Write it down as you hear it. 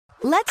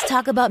Let's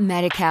talk about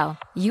Medi-Cal.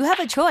 You have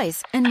a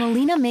choice, and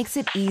Molina makes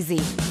it easy,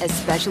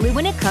 especially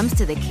when it comes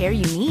to the care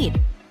you need.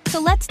 So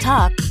let's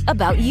talk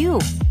about you,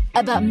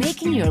 about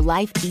making your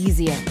life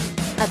easier,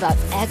 about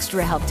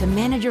extra help to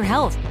manage your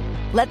health.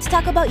 Let's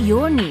talk about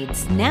your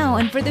needs now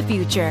and for the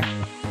future.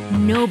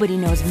 Nobody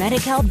knows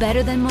Medi-Cal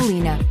better than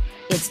Molina.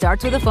 It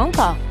starts with a phone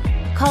call.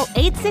 Call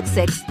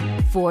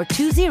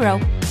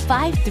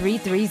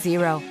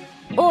 866-420-5330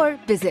 or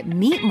visit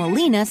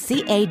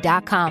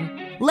meetmolinaca.com.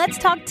 Let's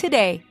talk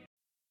today.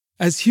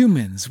 As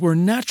humans, we're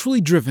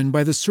naturally driven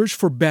by the search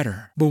for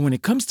better. But when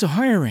it comes to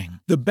hiring,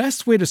 the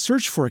best way to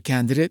search for a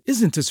candidate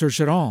isn't to search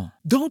at all.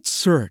 Don't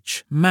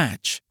search,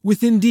 match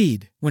with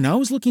Indeed. When I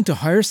was looking to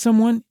hire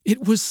someone,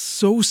 it was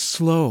so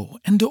slow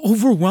and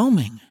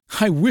overwhelming.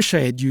 I wish I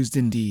had used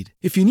Indeed.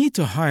 If you need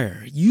to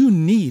hire, you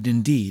need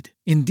Indeed.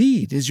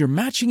 Indeed is your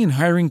matching and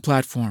hiring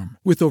platform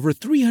with over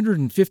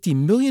 350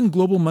 million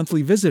global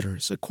monthly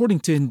visitors,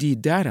 according to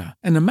Indeed data,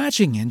 and a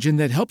matching engine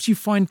that helps you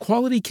find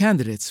quality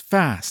candidates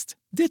fast.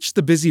 Ditch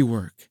the busy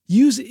work.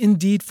 Use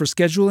Indeed for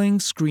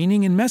scheduling,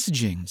 screening, and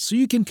messaging so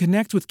you can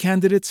connect with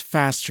candidates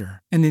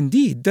faster. And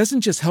Indeed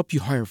doesn't just help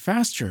you hire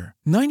faster.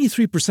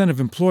 93%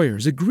 of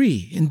employers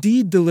agree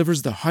Indeed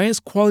delivers the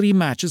highest quality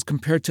matches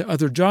compared to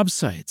other job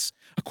sites,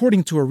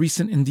 according to a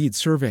recent Indeed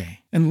survey.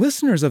 And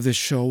listeners of this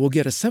show will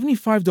get a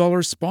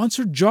 $75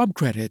 sponsored job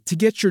credit to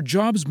get your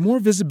jobs more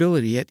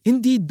visibility at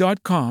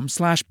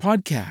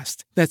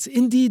Indeed.com/podcast. That's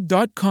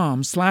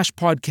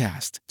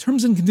Indeed.com/podcast.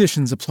 Terms and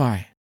conditions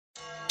apply.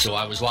 So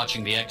I was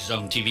watching the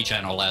X-Zone TV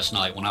channel last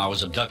night when I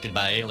was abducted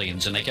by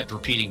aliens, and they kept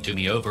repeating to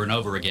me over and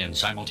over again,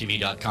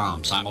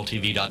 SimulTV.com,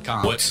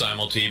 SimulTV.com. What's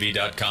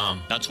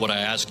SimulTV.com? That's what I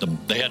asked them.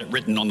 They had it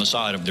written on the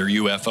side of their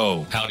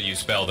UFO. How do you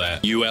spell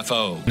that?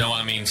 UFO. No,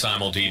 I mean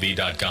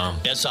SimulTV.com.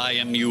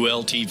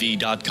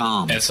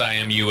 SIMULTV.com.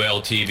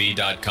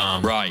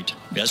 SIMULTV.com. Right.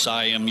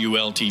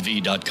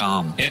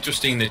 SIMULTV.com.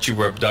 Interesting that you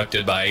were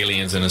abducted by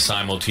aliens in a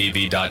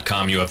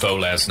SimulTV.com UFO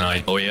last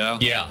night. Oh, yeah?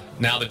 Yeah.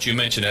 Now that you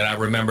mention it, I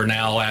remember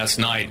now last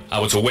night I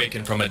was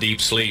awakened from a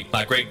deep sleep.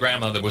 My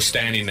great-grandmother was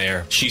standing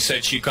there. She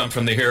said she'd come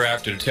from the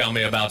hereafter to tell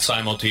me about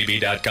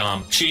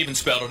SimulTV.com. She even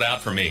spelled it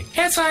out for me.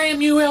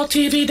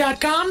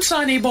 SIMULTV.com,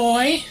 sonny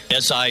boy.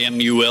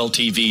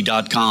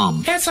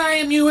 SIMULTV.com.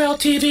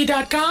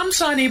 SIMULTV.com,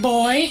 sonny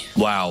boy.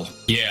 Wow.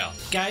 Yeah.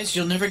 Guys,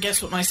 you'll never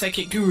guess what my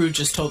psychic guru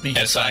just told me.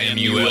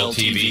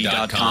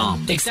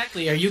 SIMULTV.com.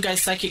 Exactly. Are you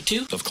guys psychic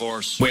too? Of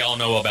course. We all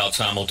know about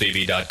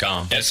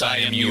SimulTV.com.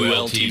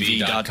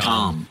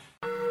 SIMULTV.com.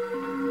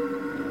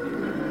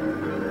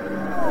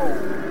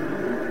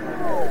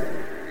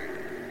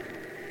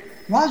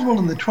 Roswell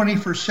in the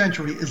 21st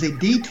Century is a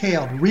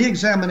detailed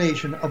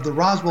re-examination of the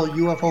Roswell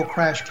UFO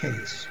crash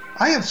case.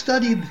 I have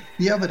studied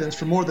the evidence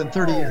for more than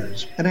 30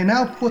 years, and I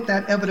now put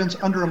that evidence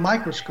under a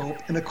microscope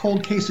in a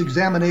cold case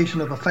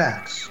examination of the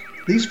facts.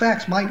 These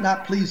facts might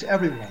not please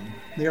everyone.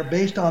 They are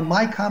based on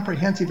my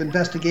comprehensive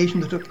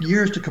investigation that took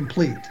years to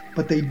complete,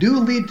 but they do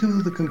lead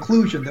to the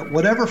conclusion that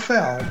whatever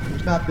fell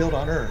was not built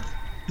on Earth.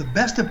 The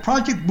best of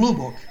Project Blue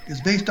Book is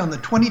based on the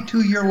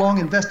 22-year-long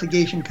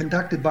investigation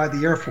conducted by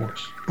the Air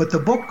Force. But the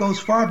book goes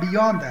far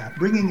beyond that,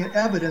 bringing in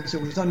evidence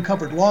that was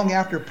uncovered long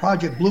after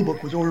Project Blue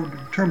Book was ordered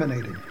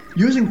terminated.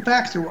 Using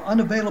facts that were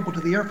unavailable to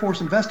the Air Force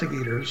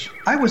investigators,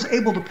 I was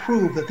able to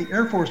prove that the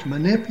Air Force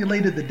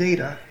manipulated the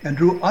data and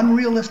drew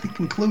unrealistic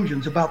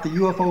conclusions about the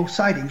UFO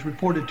sightings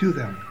reported to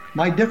them.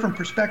 My different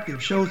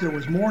perspective shows there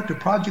was more to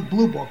Project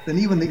Blue Book than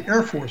even the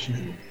Air Force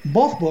knew.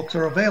 Both books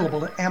are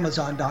available at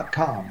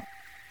Amazon.com.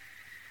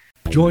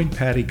 Join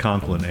Patty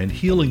Conklin and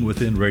Healing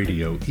Within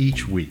Radio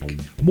each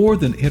week. More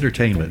than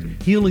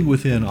entertainment, Healing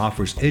Within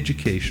offers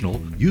educational,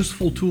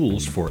 useful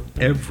tools for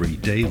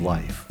everyday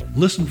life.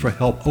 Listen for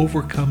help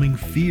overcoming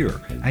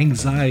fear,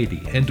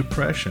 anxiety, and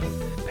depression.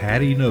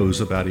 Patty knows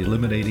about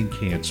eliminating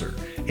cancer,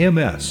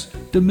 MS,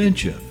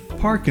 dementia,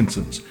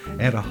 Parkinson's,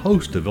 and a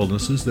host of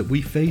illnesses that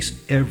we face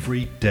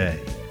every day.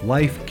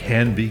 Life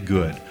can be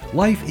good.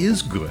 Life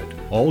is good.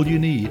 All you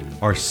need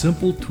are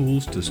simple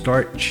tools to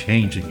start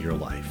changing your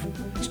life.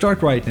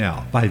 Start right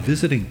now by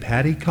visiting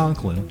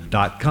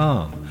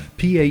PattyConklin.com,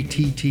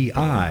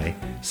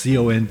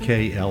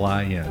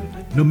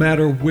 PattyConklin. No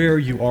matter where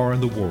you are in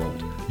the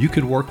world, you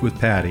can work with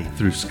Patty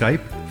through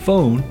Skype,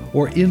 phone,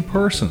 or in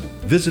person,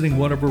 visiting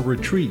one of her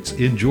retreats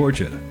in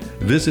Georgia.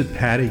 Visit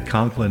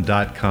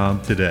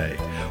PattyConklin.com today,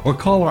 or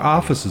call our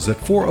offices at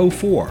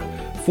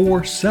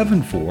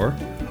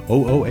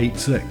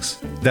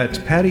 404-474-0086. That's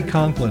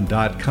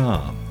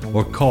PattyConklin.com,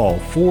 or call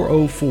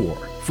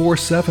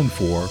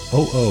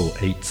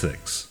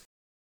 404-474-0086.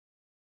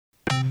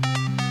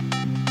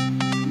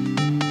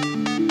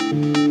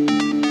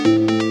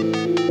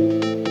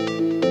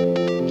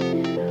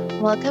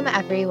 Welcome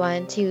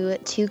everyone to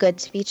Too Good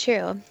to Be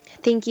True.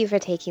 Thank you for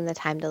taking the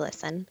time to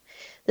listen.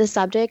 The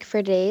subject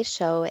for today's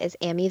show is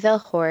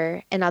Amityville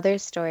Horror and other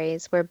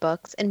stories where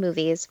books and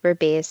movies were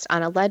based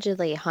on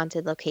allegedly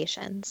haunted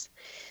locations.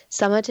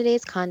 Some of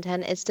today's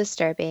content is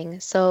disturbing,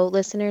 so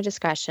listener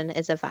discretion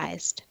is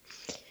advised.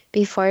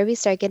 Before we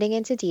start getting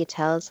into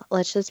details,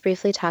 let's just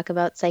briefly talk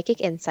about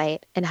psychic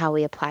insight and how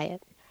we apply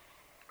it.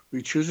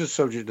 We choose a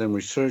subject, then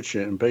research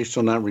it, and based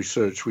on that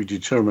research, we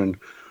determine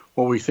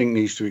what we think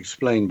needs to be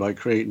explained by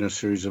creating a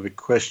series of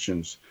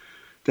questions.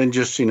 Then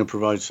Justina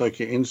provides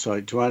psychic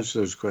insight to answer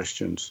those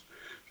questions.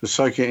 The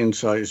psychic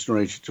insight is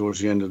narrated towards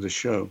the end of the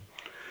show.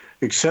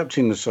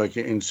 Accepting the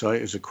psychic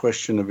insight is a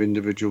question of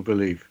individual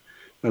belief.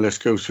 Now let's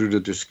go through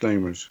the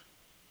disclaimers.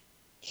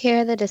 Here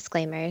are the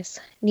disclaimers.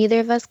 Neither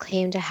of us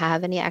claim to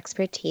have any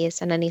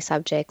expertise on any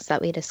subjects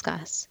that we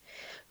discuss.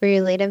 We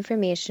relate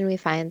information we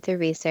find through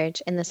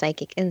research and the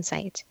psychic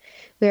insight.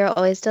 We are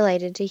always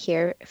delighted to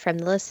hear from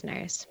the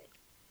listeners.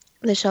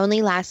 The show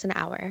only lasts an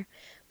hour.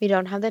 We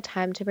don't have the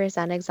time to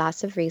present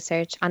exhaustive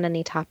research on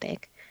any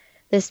topic.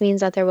 This means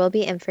that there will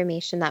be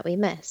information that we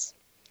miss.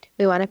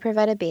 We want to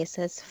provide a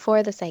basis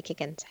for the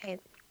psychic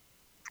insight.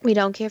 We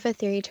don't care if a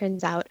theory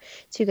turns out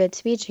too good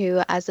to be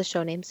true, as the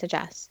show name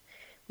suggests.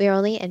 We are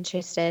only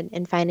interested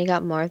in finding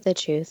out more of the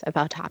truth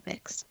about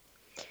topics.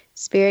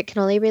 Spirit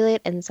can only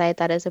relate insight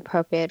that is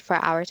appropriate for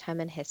our time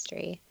and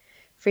history.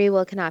 Free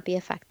will cannot be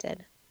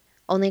affected.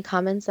 Only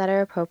comments that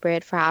are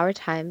appropriate for our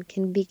time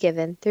can be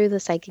given through the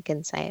psychic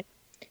insight.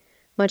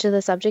 Much of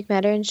the subject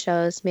matter in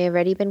shows may have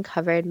already been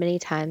covered many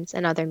times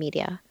in other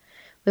media.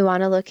 We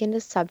want to look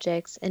into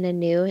subjects in a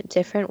new,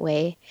 different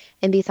way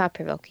and be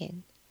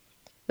thought-provoking.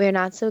 We are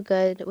not so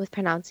good with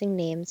pronouncing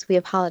names, we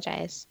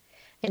apologize.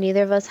 And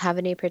neither of us have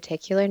any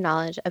particular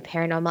knowledge of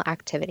paranormal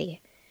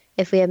activity.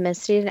 If we have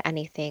misstated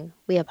anything,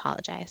 we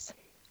apologize.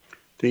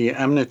 The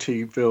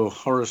Amityville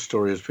horror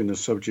story has been the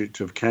subject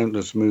of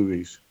countless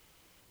movies.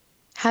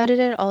 How did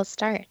it all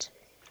start?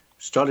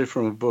 Started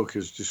from a book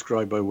as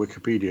described by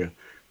Wikipedia.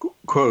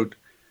 Quote,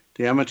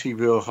 The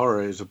Amityville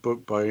Horror is a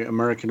book by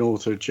American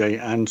author Jay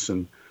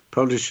Anson,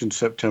 published in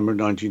September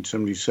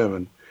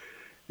 1977.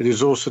 It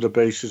is also the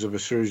basis of a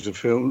series of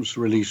films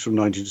released from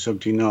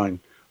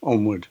 1979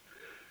 onward.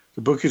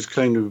 The book is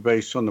claimed to be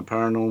based on the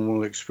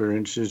paranormal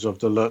experiences of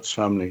the Lutz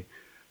family,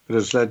 but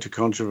has led to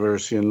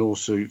controversy and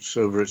lawsuits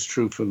over its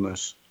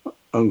truthfulness,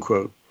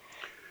 unquote.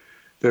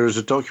 There is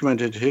a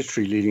documented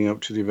history leading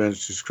up to the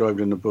events described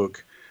in the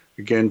book,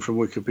 again from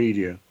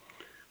Wikipedia.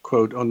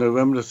 Quote, on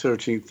November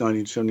 13,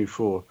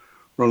 1974,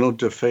 Ronald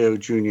DeFeo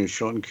Jr.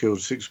 shot and killed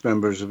 6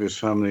 members of his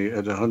family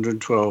at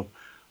 112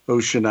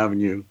 Ocean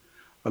Avenue,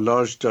 a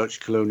large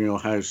Dutch colonial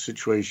house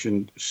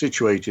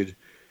situated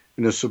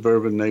in a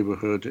suburban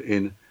neighborhood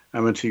in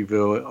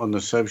Amityville on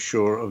the South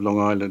Shore of Long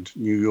Island,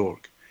 New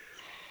York.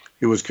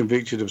 He was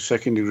convicted of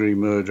second-degree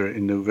murder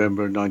in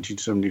November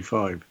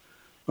 1975,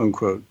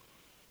 unquote.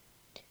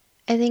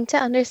 I think to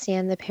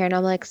understand the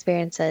paranormal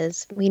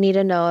experiences, we need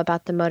to know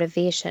about the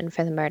motivation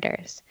for the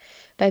murders.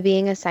 By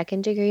being a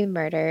second-degree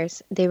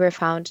murders, they were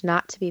found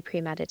not to be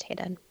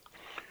premeditated.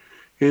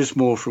 Here's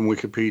more from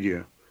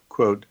Wikipedia.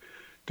 Quote,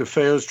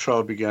 DeFeo's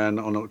trial began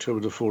on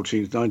October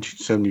 14,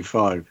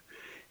 1975.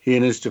 He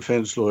and his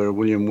defense lawyer,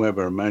 William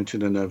Weber,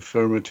 mounted an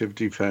affirmative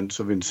defense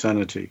of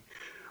insanity,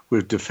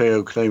 with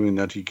DeFeo claiming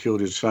that he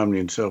killed his family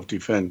in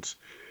self-defense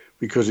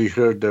because he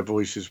heard their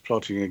voices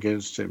plotting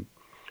against him.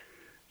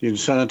 The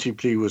insanity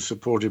plea was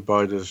supported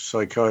by the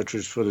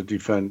psychiatrist for the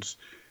defense,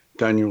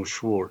 Daniel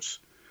Schwartz.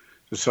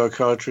 The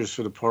psychiatrist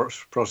for the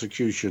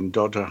prosecution,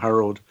 Dr.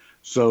 Harold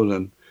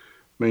Zolan,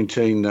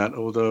 maintained that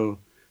although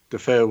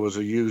DeFeo was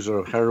a user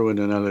of heroin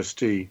and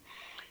LSD,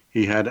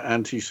 he had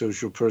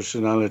antisocial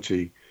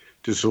personality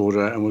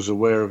disorder and was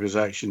aware of his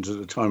actions at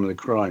the time of the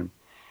crime.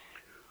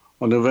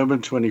 On November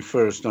 21,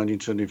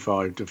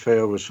 1975,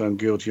 DeFeo was found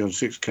guilty on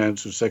 6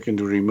 counts of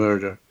second-degree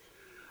murder.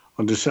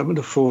 On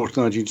December 4,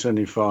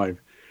 1975,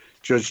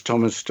 Judge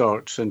Thomas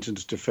Stark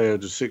sentenced DeFeo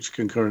to 6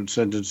 concurrent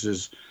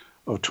sentences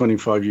of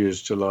 25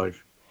 years to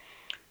life.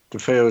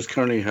 DeFeo is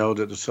currently held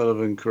at the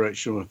Sullivan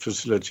Correctional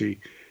Facility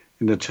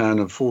in the town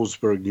of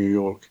Fallsburg, New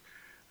York,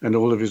 and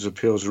all of his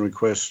appeals and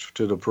requests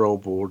to the parole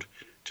board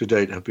to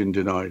date have been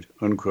denied,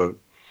 unquote.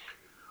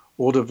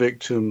 All the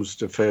victims,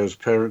 DeFeo's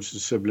parents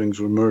and siblings,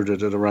 were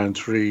murdered at around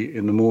 3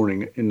 in the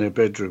morning in their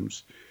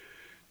bedrooms.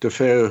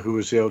 DeFeo, who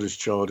was the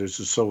eldest child, is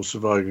the sole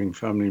surviving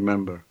family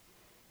member.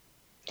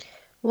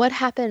 What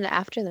happened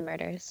after the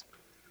murders?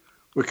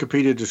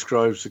 Wikipedia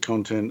describes the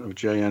content of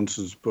Jay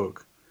Anson's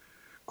book.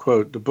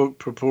 Quote, the book,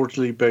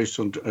 purportedly based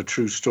on a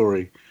true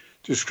story,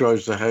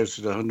 describes the house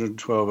at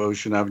 112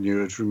 Ocean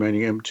Avenue as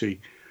remaining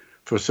empty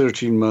for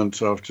 13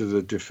 months after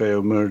the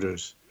DeFeo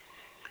murders.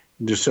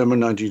 In December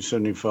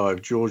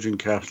 1975, George and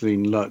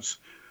Kathleen Lutz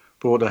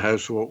bought the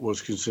house for what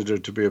was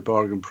considered to be a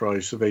bargain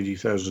price of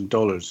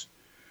 $80,000.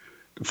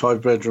 The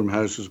 5-bedroom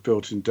house was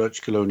built in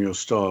Dutch colonial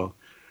style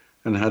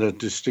and had a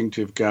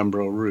distinctive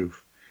gambrel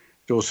roof.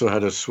 It also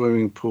had a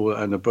swimming pool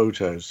and a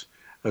boathouse,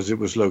 as it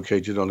was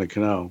located on a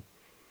canal.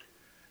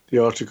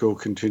 The article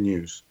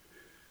continues.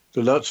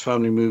 The Lutz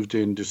family moved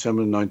in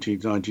December 19,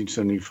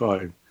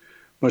 1975.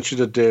 Much of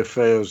the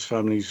DeFeo's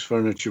family's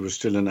furniture was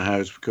still in the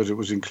house because it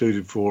was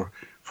included for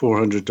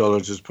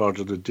 $400 as part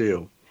of the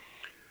deal.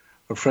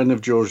 A friend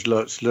of George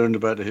Lutz learned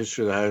about the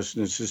history of the house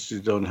and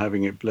insisted on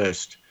having it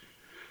blessed.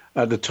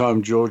 At the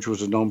time, George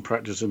was a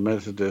non-practicing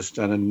Methodist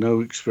and had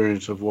no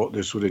experience of what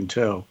this would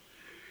entail.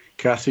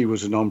 Kathy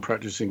was a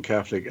non-practicing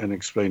Catholic and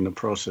explained the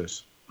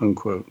process,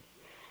 unquote.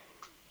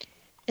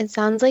 It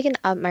sounds like an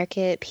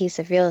upmarket piece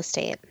of real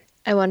estate.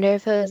 I wonder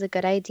if it was a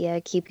good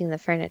idea keeping the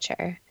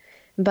furniture.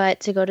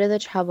 But to go to the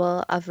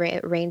trouble of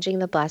arranging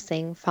the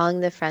blessing, following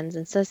the friend's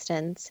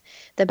insistence,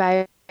 the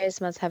buyers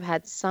must have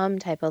had some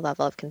type of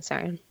level of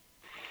concern.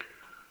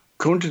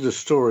 According to the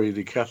story,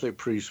 the Catholic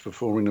priest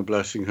performing the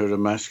blessing heard a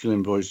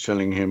masculine voice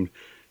telling him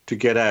to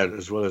get out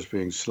as well as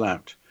being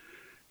slapped.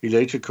 He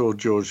later called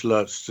George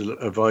Lutz to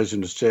advise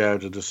him to stay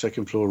out of the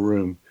second-floor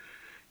room,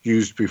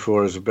 used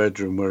before as a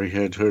bedroom, where he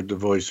had heard the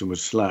voice and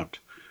was slapped.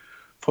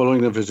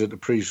 Following the visit, the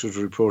priest was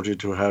reported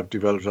to have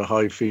developed a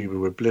high fever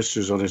with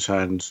blisters on his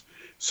hands,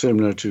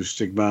 similar to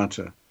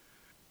stigmata.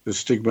 The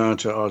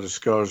stigmata are the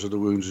scars of the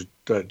wounds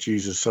that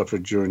Jesus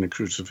suffered during the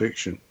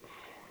crucifixion.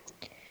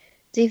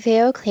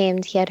 DeFeo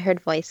claimed he had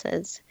heard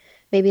voices.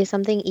 Maybe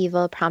something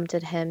evil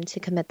prompted him to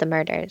commit the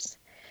murders.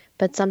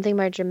 But something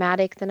more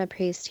dramatic than a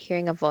priest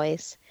hearing a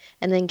voice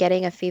and then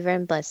getting a fever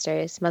and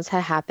blisters must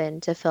have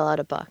happened to fill out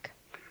a book.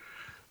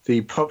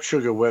 The Pop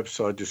Sugar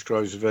website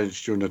describes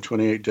events during the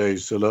 28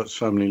 days the Lutz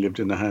family lived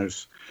in the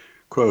house.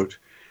 Quote,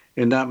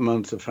 in that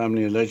month, the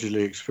family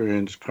allegedly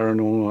experienced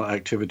paranormal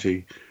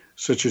activity,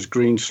 such as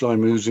green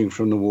slime oozing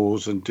from the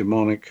walls and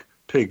demonic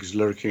pigs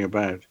lurking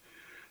about.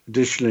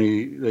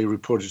 Additionally, they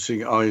reported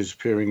seeing eyes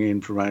peering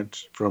in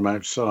from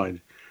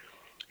outside,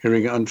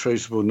 hearing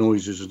untraceable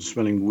noises and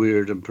smelling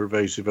weird and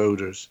pervasive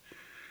odors.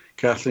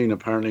 Kathleen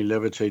apparently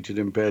levitated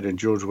in bed and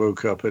George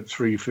woke up at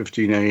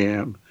 3:15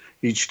 a.m.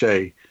 each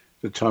day,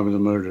 the time of the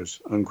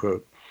murders,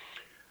 unquote.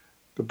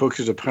 The book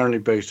is apparently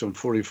based on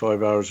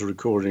 45 hours of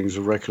recordings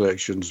of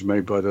recollections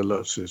made by the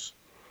Lutzes.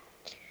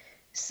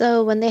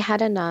 So when they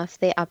had enough,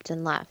 they upped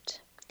and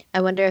left. I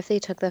wonder if they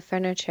took the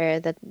furniture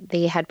that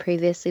they had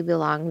previously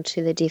belonged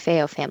to the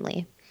DeFeo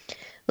family.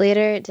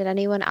 Later, did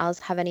anyone else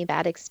have any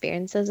bad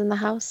experiences in the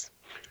house?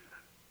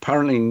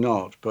 Apparently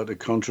not, but the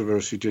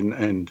controversy didn't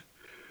end.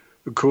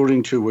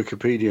 According to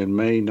Wikipedia, in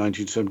May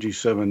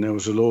 1977, there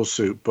was a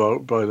lawsuit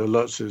brought by the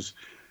Lutzes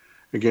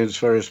against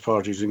various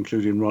parties,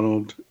 including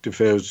Ronald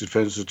DeFeo's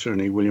defense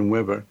attorney, William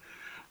Weber,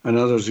 and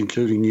others,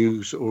 including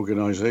news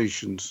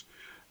organizations,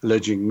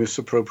 alleging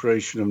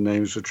misappropriation of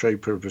names for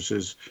trade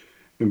purposes,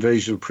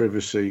 invasion of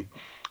privacy,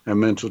 and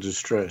mental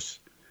distress.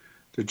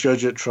 The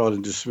judge at trial,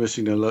 in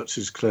dismissing the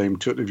Lutz's claim,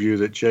 took the view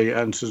that Jay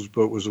Anson's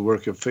book was a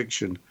work of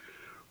fiction,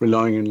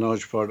 relying in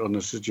large part on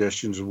the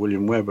suggestions of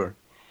William Weber.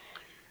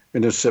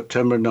 In a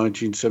September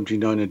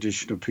 1979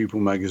 edition of People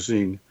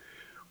magazine,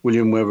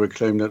 William Weber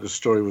claimed that the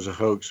story was a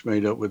hoax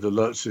made up with the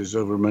Lutzes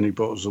over many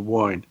bottles of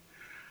wine.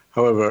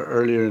 However,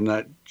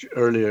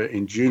 earlier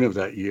in June of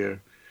that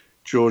year,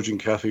 George and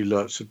Kathy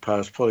Lutz had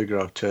passed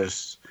polygraph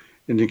tests,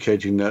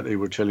 indicating that they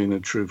were telling the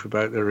truth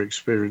about their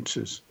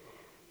experiences.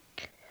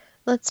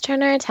 Let's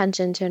turn our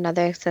attention to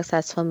another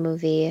successful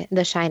movie,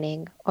 The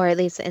Shining, or at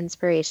least the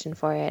inspiration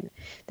for it,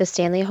 the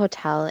Stanley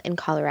Hotel in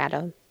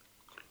Colorado.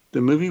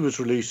 The movie was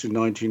released in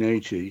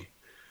 1980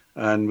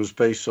 and was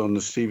based on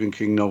the Stephen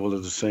King novel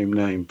of the same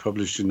name,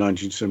 published in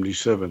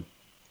 1977.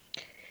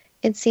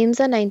 It seems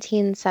that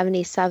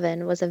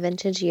 1977 was a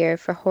vintage year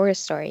for horror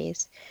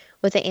stories,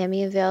 with the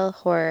Amityville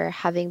Horror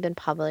having been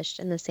published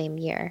in the same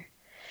year.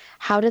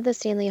 How did the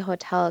Stanley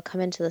Hotel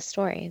come into the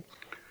story?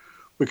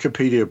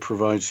 Wikipedia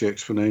provides the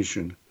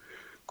explanation.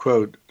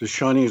 Quote, The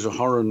Shining is a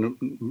horror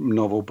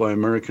novel by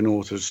American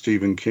author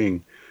Stephen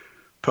King.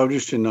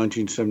 Published in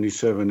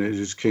 1977, it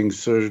is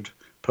King's third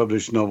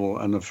published novel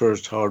and the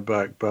first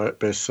hardback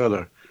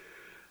bestseller.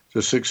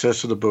 The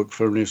success of the book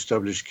firmly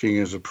established King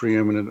as a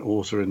preeminent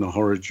author in the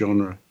horror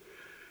genre.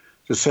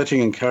 The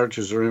setting and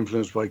characters are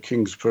influenced by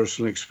King's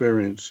personal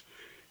experience,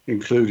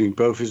 including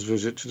both his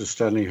visit to the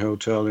Stanley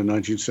Hotel in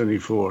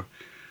 1974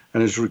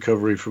 and his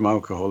recovery from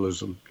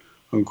alcoholism,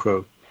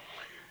 unquote.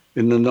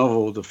 In the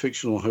novel, the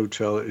fictional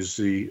hotel is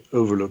the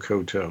Overlook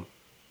Hotel.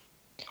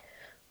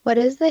 What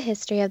is the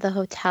history of the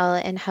hotel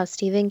and how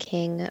Stephen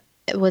King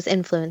was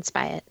influenced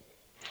by it?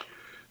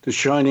 The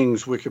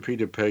Shining's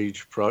Wikipedia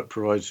page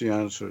provides the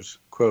answers.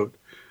 Quote,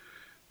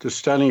 the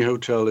Stanley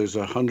Hotel is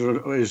a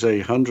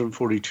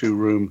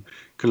 142-room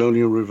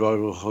colonial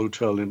revival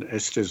hotel in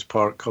Estes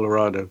Park,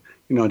 Colorado,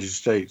 United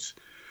States.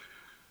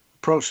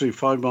 Approximately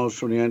 5 miles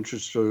from the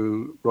entrance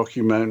to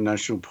Rocky Mountain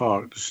National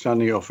Park, the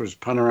Stanley offers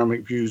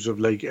panoramic views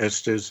of Lake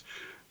Estes,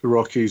 the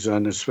Rockies,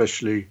 and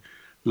especially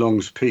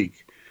Long's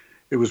Peak.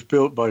 It was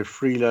built by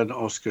Freeland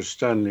Oscar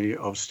Stanley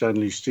of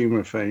Stanley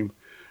Steamer fame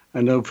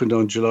and opened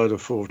on July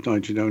 4,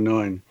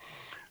 1909,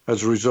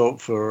 as a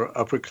result for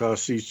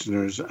upper-class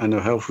Easterners and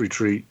a health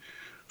retreat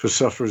for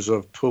sufferers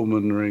of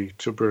pulmonary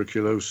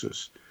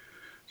tuberculosis.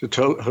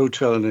 The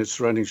hotel and its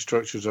surrounding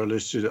structures are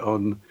listed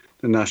on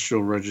the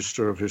National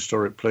Register of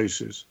Historic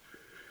Places.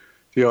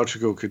 The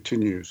article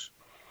continues.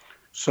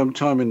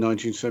 Sometime in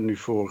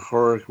 1974,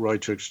 horror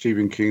writer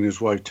Stephen King and his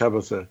wife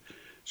Tabitha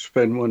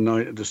spent one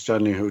night at the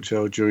Stanley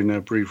Hotel during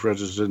their brief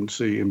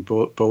residency in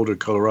Boulder,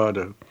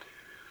 Colorado.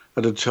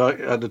 At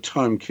the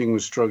time, King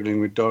was struggling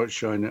with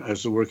Darkshine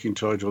as the working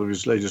title of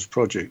his latest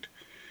project.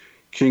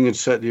 King had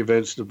set the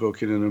events of the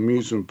book in an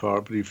amusement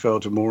park, but he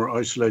felt a more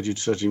isolated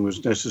setting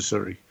was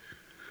necessary.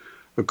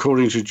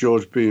 According to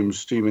George Beam's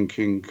Stephen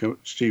King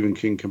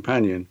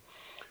companion,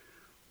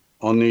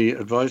 on the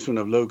advisement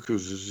of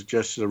locals, he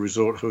suggested a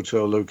resort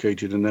hotel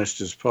located in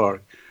Estes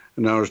Park,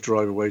 an hour's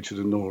drive away to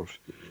the north.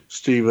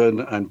 Stephen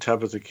and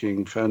Tabitha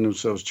King found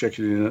themselves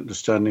checking in at the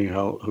Stanley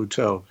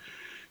Hotel,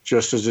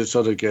 just as its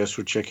other guests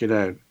were checking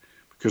out,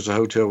 because the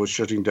hotel was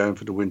shutting down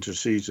for the winter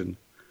season.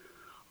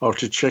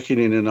 After checking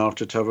in and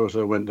after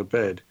Tabitha went to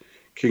bed,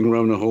 King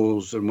roamed the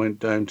halls and went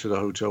down to the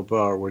hotel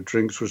bar, where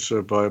drinks were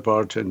served by a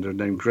bartender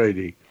named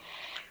Grady.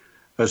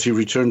 As he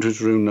returned to his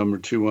room number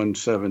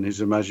 217,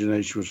 his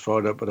imagination was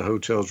fired up by the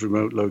hotel's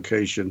remote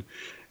location,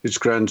 its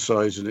grand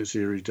size and its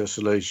eerie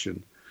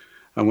desolation.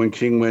 And when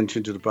King went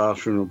into the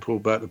bathroom and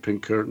pulled back the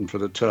pink curtain for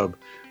the tub,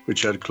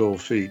 which had claw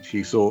feet,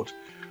 he thought,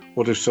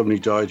 "What if somebody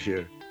died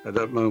here? At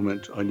that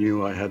moment, I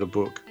knew I had a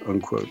book,"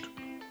 unquote.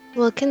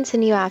 We'll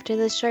continue after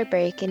this short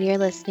break, and you're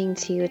listening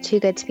to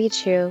Too Good to Be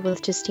True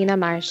with Justina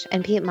Marsh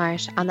and Pete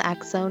Marsh on the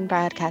X Zone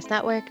Broadcast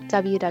Network,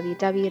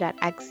 www.xzbn.net.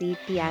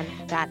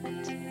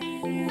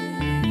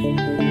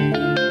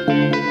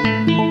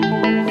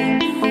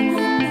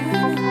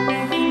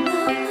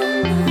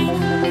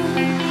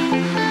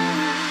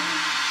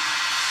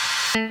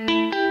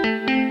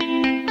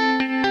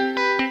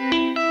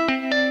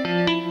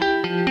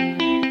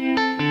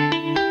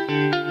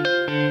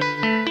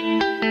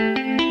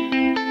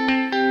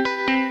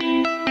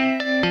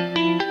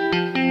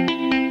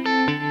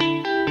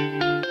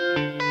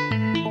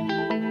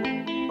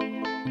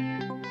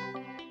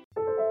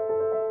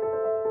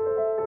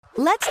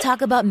 Let's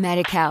talk about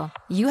Medi-Cal.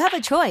 You have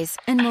a choice,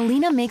 and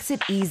Molina makes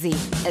it easy,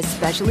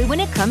 especially when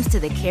it comes to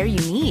the care you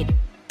need.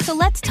 So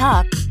let's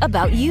talk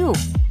about you,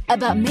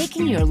 about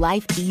making your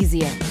life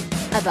easier,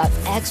 about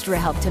extra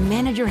help to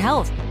manage your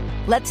health.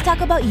 Let's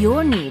talk about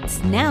your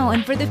needs now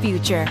and for the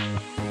future.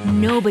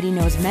 Nobody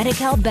knows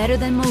Medi-Cal better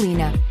than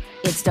Molina.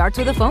 It starts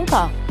with a phone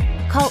call.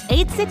 Call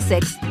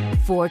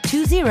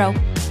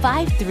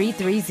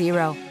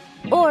 866-420-5330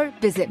 or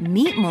visit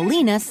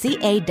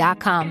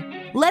meetmolinaca.com.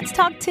 Let's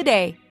talk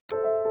today.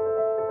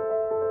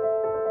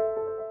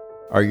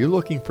 Are you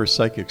looking for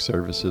psychic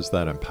services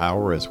that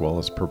empower as well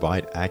as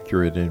provide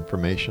accurate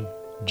information?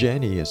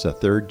 Jenny is a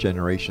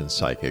third-generation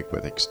psychic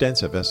with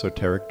extensive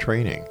esoteric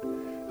training.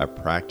 A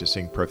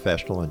practicing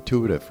professional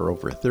intuitive for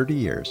over 30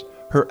 years,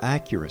 her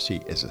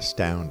accuracy is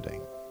astounding.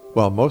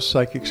 While most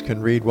psychics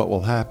can read what will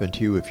happen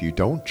to you if you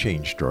don't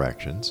change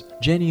directions,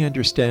 Jenny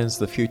understands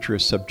the future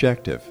is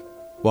subjective.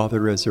 While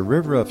there is a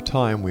river of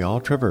time we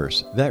all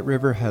traverse, that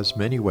river has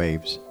many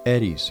waves,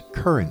 eddies,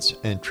 currents,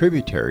 and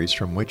tributaries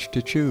from which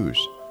to choose.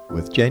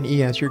 With Jen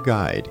E as your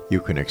guide, you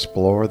can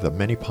explore the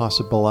many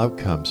possible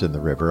outcomes in the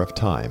river of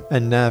time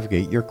and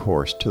navigate your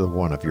course to the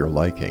one of your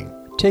liking.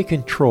 Take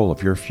control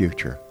of your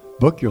future.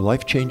 Book your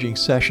life-changing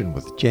session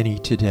with Jenny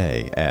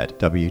today at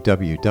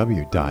www.gen-e.net.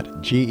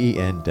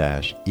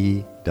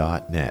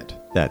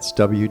 That's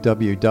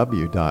www.gen-e.net.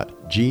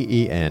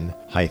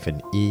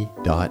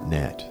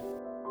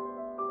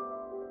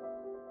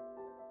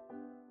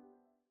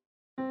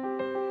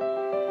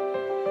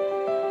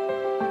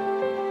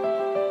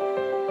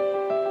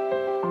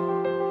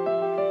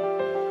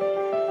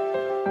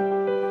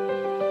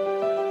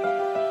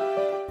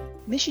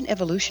 Mission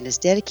Evolution is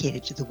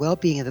dedicated to the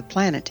well-being of the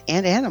planet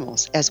and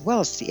animals, as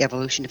well as the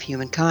evolution of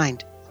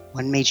humankind.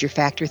 One major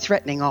factor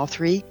threatening all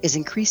three is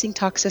increasing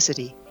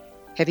toxicity.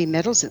 Heavy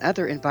metals and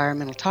other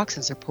environmental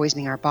toxins are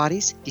poisoning our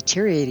bodies,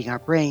 deteriorating our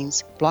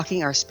brains,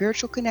 blocking our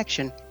spiritual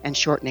connection, and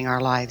shortening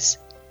our lives.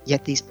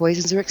 Yet these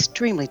poisons are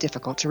extremely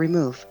difficult to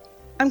remove.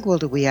 I'm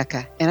Gwilda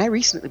Wiyaka, and I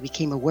recently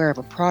became aware of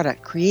a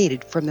product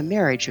created from the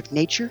marriage of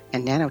nature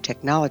and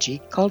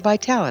nanotechnology called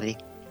Vitality.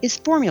 It's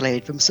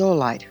formulated from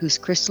zoolite, whose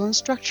crystalline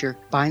structure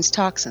binds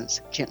toxins,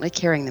 gently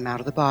carrying them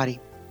out of the body.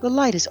 The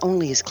light is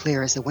only as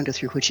clear as the window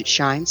through which it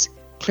shines.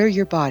 Clear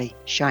your body,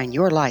 shine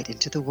your light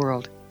into the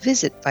world.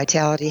 Visit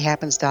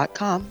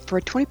vitalityhappens.com for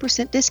a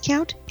 20%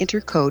 discount.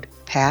 Enter code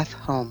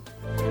PATHHOME.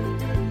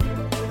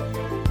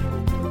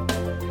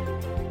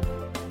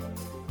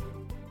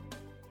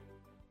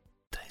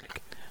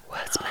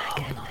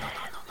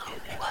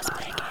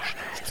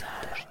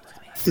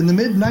 In the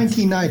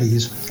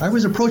mid-1990s, I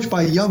was approached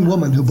by a young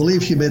woman who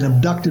believed she'd been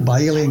abducted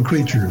by alien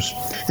creatures.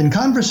 In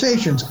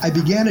conversations, I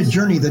began a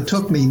journey that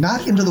took me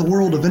not into the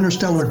world of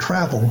interstellar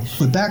travel,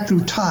 but back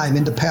through time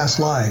into past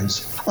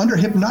lives. Under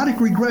hypnotic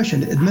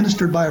regression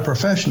administered by a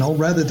professional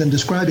rather than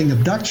describing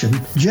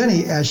abduction,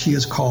 Jenny, as she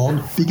is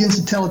called, begins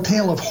to tell a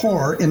tale of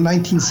horror in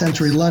 19th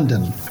century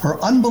London. Her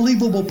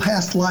unbelievable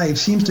past life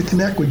seems to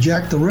connect with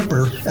Jack the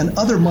Ripper and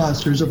other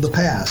monsters of the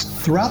past.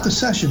 Throughout the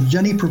session,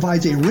 Jenny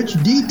provides a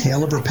rich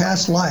detail of her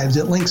past lives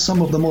that links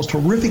some of the most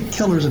horrific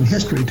killers in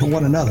history to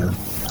one another.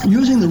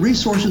 Using the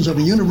resources of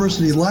a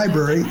university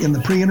library in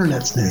the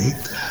pre-internet's day,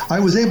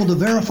 I was able to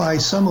verify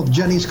some of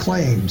Jenny's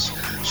claims.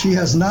 She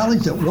has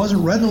knowledge that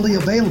wasn't readily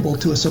available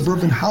to a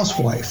suburban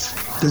housewife.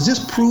 Does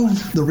this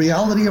prove the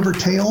reality of her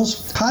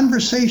tales?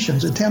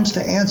 Conversations attempts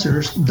to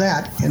answer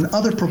that and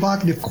other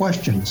provocative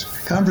questions.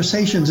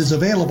 Conversations is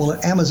available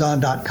at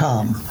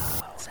Amazon.com.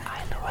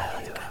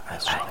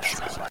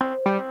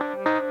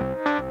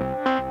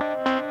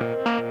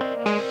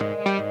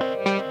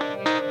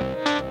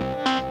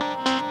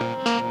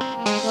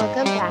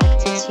 Welcome back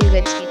to Too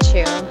Good to Be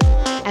True.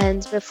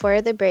 And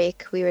before the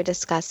break, we were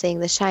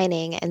discussing The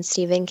Shining and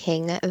Stephen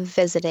King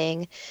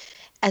visiting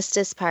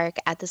Estes Park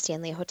at the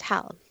Stanley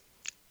Hotel.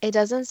 It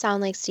doesn't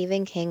sound like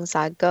Stephen King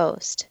saw a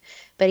ghost,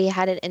 but he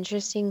had an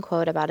interesting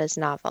quote about his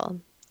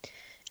novel.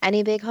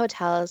 Any big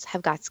hotels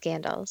have got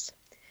scandals.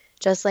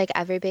 Just like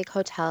every big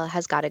hotel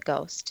has got a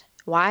ghost.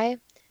 Why?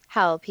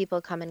 Hell,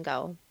 people come and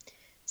go.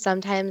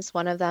 Sometimes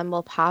one of them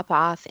will pop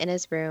off in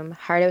his room,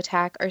 heart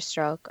attack or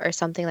stroke or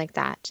something like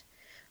that.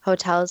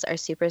 Hotels are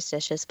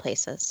superstitious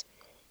places.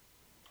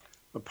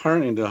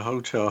 Apparently, the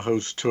hotel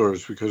hosts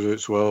tours because of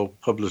its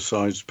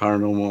well-publicized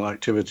paranormal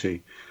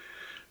activity.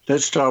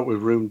 Let's start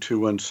with Room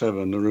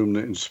 217, the room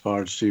that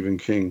inspired Stephen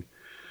King.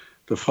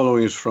 The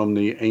following is from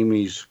the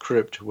Amy's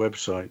Crypt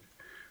website.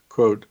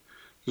 Quote,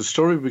 the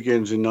story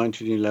begins in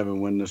 1911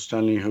 when the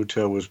Stanley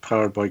Hotel was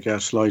powered by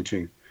gas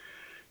lighting.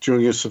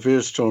 During a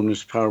severe storm,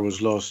 this power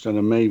was lost and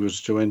a maid was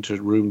to enter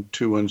Room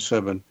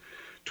 217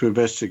 to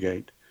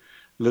investigate.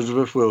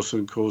 Elizabeth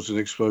Wilson caused an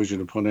explosion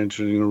upon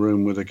entering a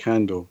room with a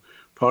candle,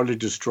 partly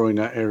destroying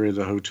that area of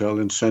the hotel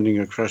and sending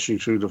her crashing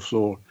through the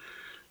floor,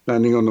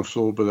 landing on the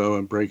floor below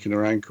and breaking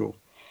her ankle.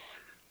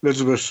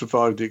 Elizabeth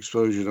survived the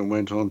explosion and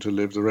went on to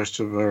live the rest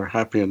of her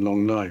happy and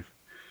long life.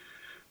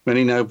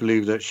 Many now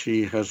believe that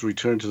she has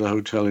returned to the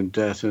hotel in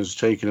death and has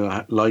taken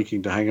a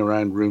liking to hang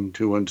around Room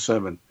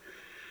 217.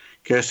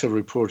 Guests have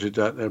reported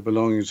that their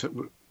belongings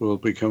will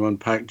become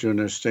unpacked during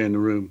their stay in the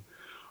room.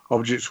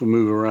 Objects will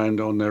move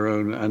around on their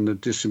own and the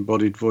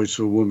disembodied voice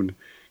of a woman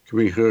can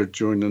be heard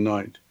during the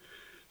night.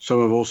 Some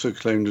have also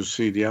claimed to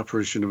see the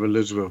apparition of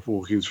Elizabeth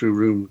walking through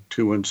Room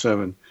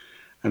 217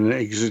 and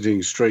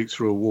exiting straight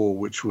through a wall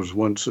which was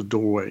once a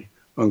doorway,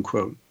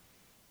 unquote.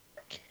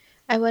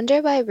 I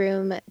wonder why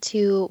Room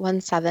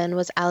 217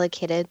 was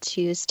allocated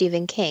to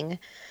Stephen King.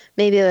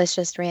 Maybe it was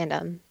just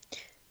random.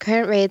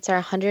 Current rates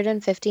are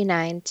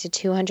 $159 to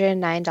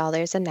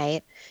 $209 a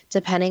night,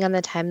 depending on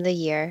the time of the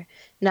year,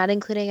 not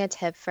including a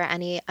tip for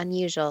any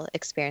unusual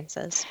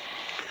experiences.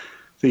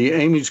 The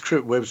Amy's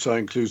Crypt website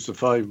includes the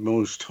 5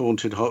 most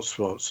haunted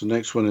hotspots. The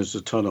next one is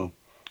the tunnel.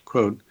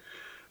 Quote,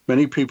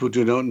 many people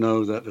do not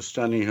know that the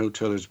Stanley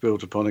Hotel is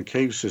built upon a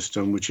cave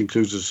system which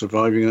includes a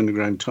surviving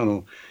underground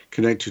tunnel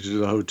connected to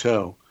the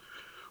hotel.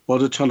 While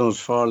the tunnel is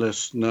far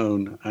less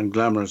known and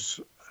glamorous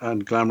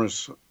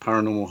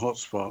paranormal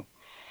hotspot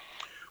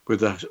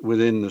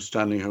within the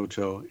Stanley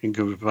Hotel in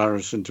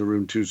comparison to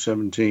Room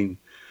 217,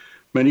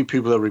 many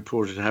people have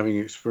reported having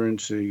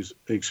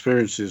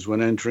experiences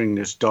when entering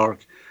this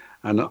dark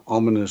and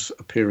ominous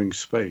appearing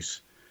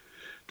space.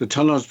 The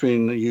tunnel has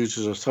been used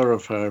as a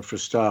thoroughfare for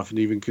staff and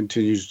even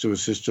continues to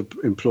assist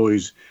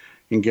employees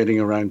in getting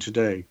around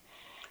today.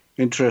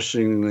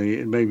 Interestingly,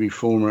 it may be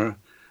former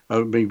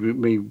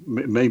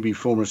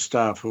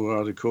staff who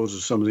are the cause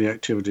of some of the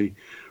activity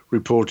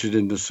reported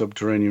in the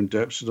subterranean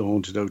depths of the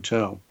haunted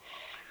hotel.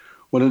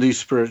 One of these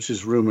spirits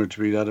is rumored to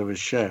be that of a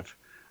chef,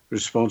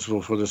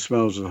 responsible for the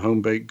smells of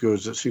home-baked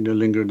goods that seem to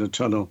linger in the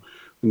tunnel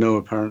with no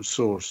apparent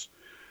source.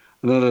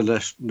 Another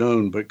less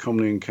known but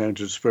commonly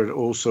encountered spirit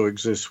also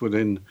exists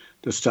within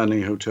the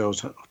Stanley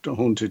Hotel's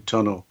haunted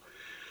tunnel.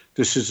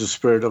 This is the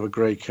spirit of a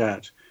grey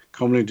cat,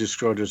 commonly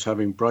described as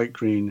having bright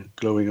green,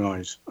 glowing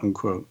eyes,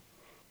 unquote.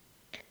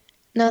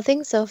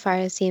 Nothing so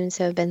far seems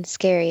to have been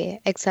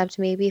scary, except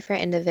maybe for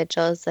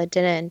individuals that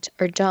didn't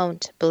or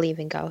don't believe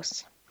in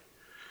ghosts.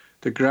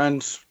 The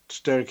Grand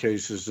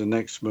Staircase is the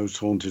next most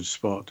haunted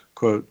spot.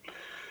 Quote,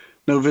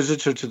 no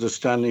visitor to the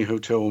Stanley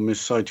Hotel will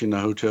miss sighting the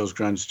hotel's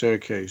Grand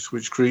Staircase,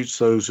 which greets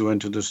those who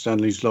enter the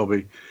Stanley's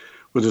lobby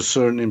with a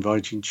certain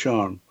inviting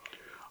charm.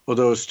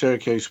 Although a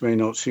staircase may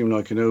not seem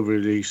like an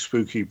overly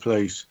spooky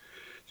place,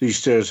 these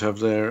stairs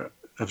have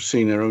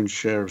seen their own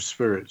share of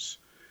spirits.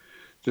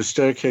 The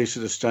staircase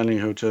at the Stanley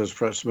Hotel is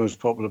perhaps the most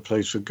popular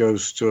place for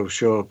ghosts to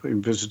show up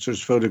in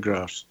visitors'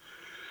 photographs.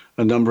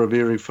 A number of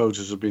eerie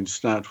photos have been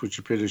snapped which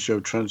appear to show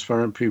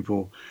transparent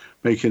people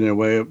making their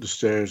way up the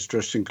stairs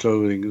dressed in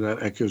clothing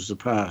that echoes the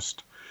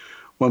past.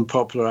 One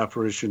popular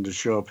apparition to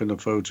show up in the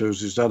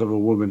photos is that of a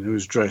woman who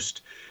is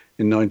dressed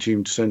in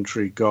 19th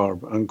century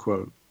garb,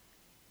 unquote.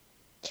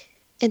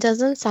 It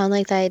doesn't sound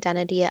like the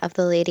identity of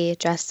the lady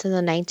dressed in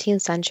the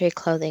 19th century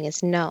clothing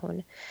is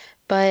known,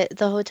 but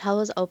the hotel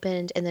was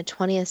opened in the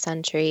 20th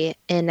century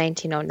in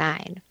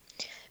 1909.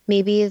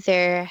 Maybe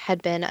there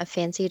had been a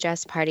fancy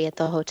dress party at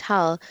the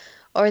hotel,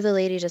 or the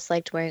lady just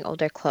liked wearing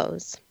older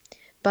clothes.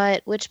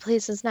 But which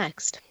place is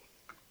next?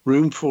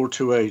 Room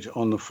 428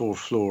 on the 4th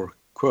floor.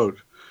 Quote,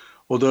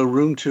 although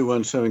Room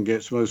 217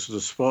 gets most of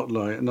the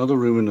spotlight, another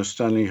room in the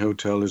Stanley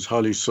Hotel is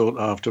highly sought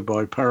after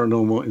by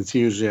paranormal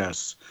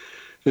enthusiasts.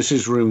 This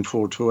is Room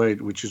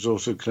 428, which is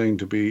also claimed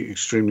to be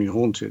extremely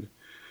haunted.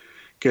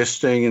 Guests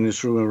staying in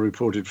this room are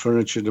reported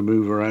furniture to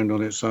move around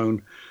on its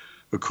own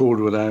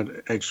accord without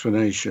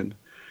explanation.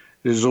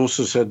 It is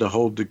also said to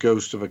hold the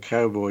ghost of a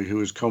cowboy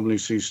who is commonly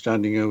seen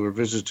standing over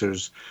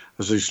visitors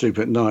as they sleep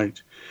at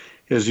night.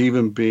 He has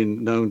even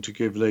been known to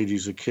give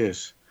ladies a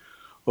kiss.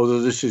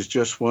 Although this is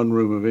just one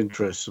room of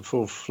interest, the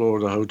fourth floor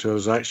of the hotel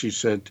is actually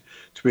said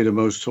to be the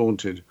most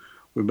haunted,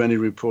 with many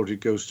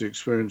reported ghostly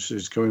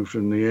experiences coming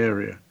from the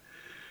area.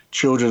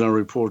 Children are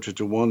reported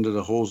to wander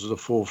the halls of the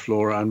fourth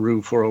floor, and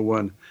room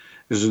 401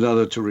 is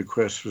another to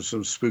request for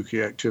some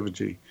spooky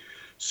activity,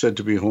 said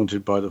to be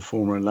haunted by the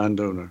former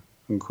landowner,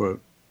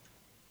 unquote.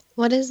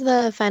 What is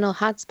the final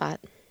hotspot?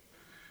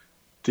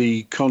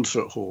 The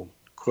concert hall,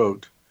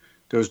 quote,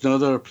 there is no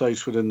other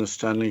place within the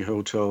Stanley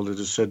Hotel that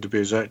is said to be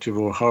as active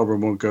or harbour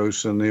more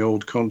ghosts than the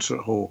old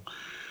concert hall.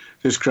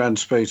 This grand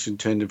space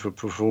intended for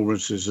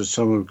performances has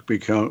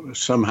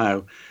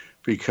somehow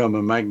become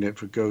a magnet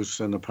for ghosts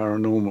and the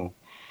paranormal.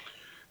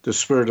 The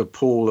spirit of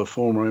Paul, a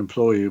former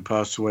employee who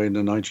passed away in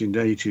the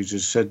 1980s,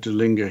 is said to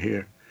linger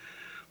here.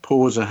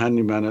 Paul was a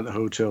handyman at the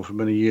hotel for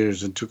many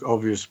years and took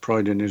obvious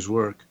pride in his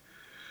work.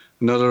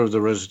 Another of the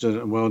resident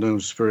and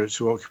well-known spirits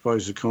who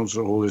occupies the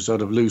concert hall is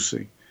that of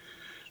Lucy.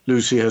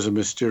 Lucy has a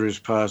mysterious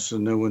past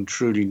and no one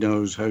truly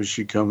knows how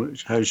she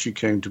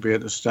came to be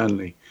at the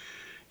Stanley.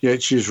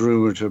 Yet she is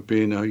rumoured to have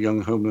been a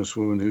young homeless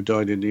woman who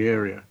died in the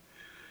area.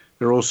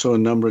 There are also a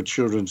number of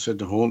children said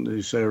to haunt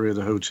this area of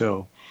the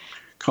hotel,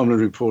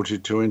 commonly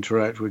reported to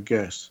interact with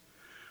guests.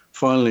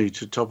 Finally,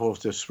 to top off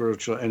the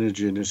spiritual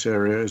energy in this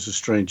area is a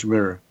strange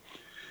mirror.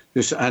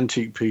 This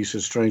antique piece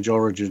has strange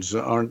origins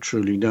that aren't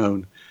truly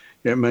known,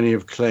 yet many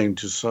have claimed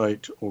to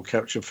sight or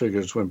capture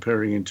figures when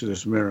peering into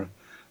this mirror,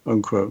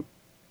 unquote.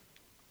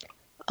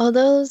 All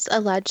those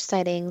alleged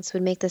sightings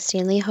would make the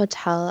Stanley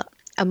Hotel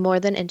a more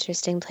than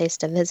interesting place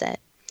to visit.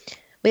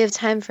 We have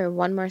time for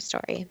one more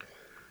story.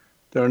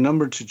 There are a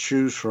number to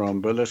choose from,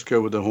 but let's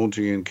go with the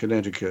haunting in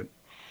Connecticut.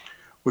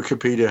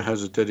 Wikipedia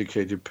has a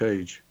dedicated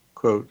page.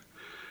 Quote,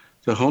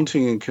 The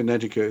Haunting in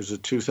Connecticut is a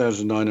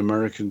 2009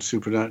 American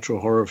supernatural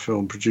horror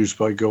film produced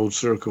by Gold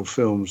Circle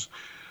Films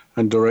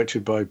and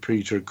directed by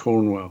Peter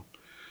Cornwell.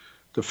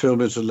 The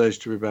film is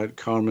alleged to be about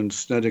Carmen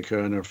Snedeker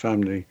and her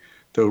family,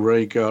 though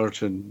Ray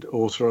Garton,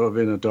 author of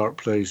In a Dark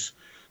Place,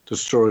 The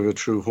Story of a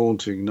True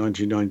Haunting,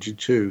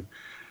 1992,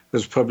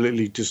 has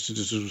publicly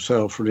distanced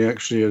himself from the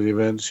actual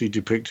events he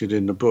depicted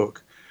in the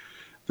book.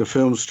 The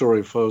film's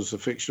story follows the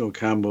fictional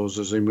Campbells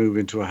as they move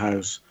into a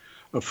house,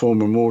 a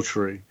former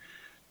mortuary,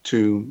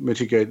 to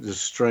mitigate the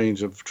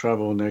strains of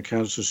travel on their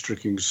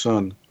cancer-stricken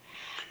son.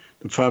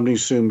 The family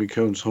soon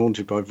becomes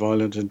haunted by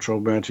violent and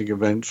traumatic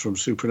events from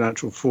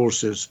supernatural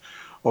forces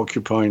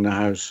occupying the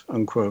house,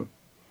 unquote.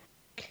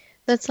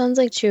 That sounds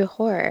like true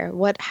horror.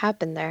 What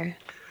happened there?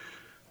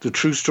 The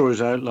true story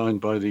is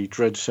outlined by the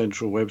Dread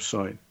Central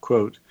website.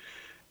 Quote,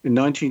 in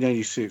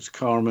 1986,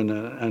 Carmen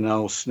and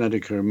Al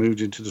Snedeker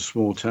moved into the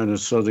small town of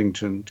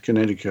Southington,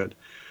 Connecticut,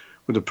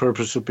 with the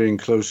purpose of being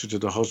closer to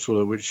the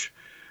hospital at which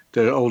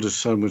their oldest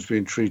son was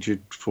being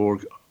treated for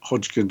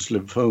Hodgkin's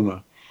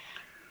lymphoma.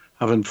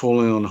 Having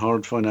fallen on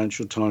hard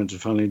financial times, the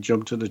family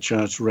jumped at the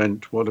chance to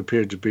rent what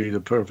appeared to be the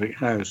perfect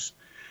house.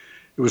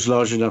 It was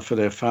large enough for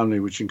their family,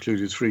 which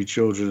included 3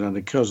 children and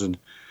a cousin,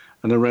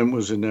 and the rent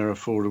was in their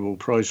affordable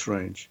price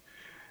range.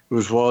 It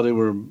was while they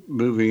were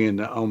moving in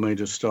that Al made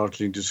a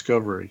startling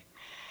discovery.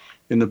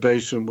 In the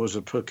basement was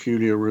a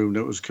peculiar room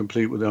that was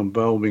complete with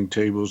embalming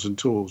tables and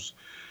tools.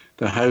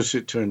 The house,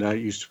 it turned out,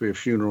 used to be a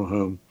funeral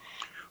home.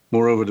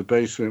 Moreover, the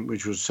basement,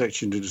 which was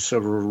sectioned into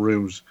several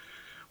rooms,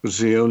 was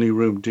the only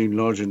room deemed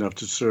large enough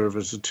to serve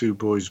as the 2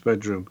 boys'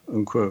 bedroom,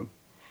 unquote.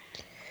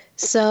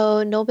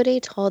 So nobody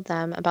told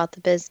them about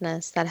the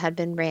business that had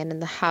been ran in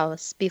the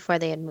house before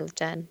they had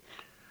moved in?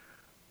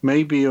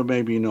 Maybe or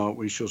maybe not,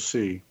 we shall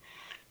see.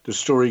 The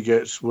story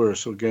gets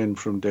worse again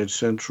from Dead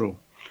Central.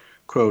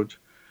 Quote,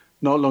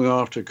 not long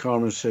after,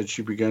 Carmen said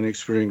she began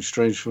experiencing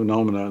strange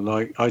phenomena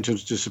like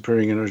items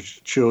disappearing and her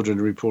children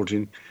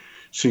reporting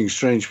seeing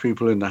strange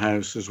people in the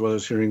house as well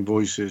as hearing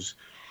voices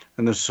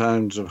and the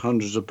sounds of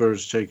hundreds of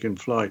birds taking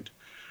flight.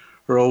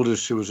 Her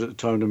oldest, who was at the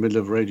time in the middle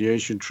of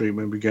radiation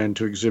treatment, began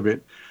to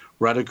exhibit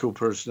radical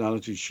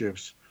personality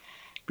shifts,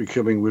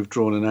 becoming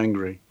withdrawn and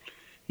angry.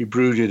 He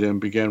brooded and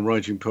began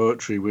writing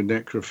poetry with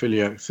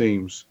necrophiliac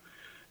themes.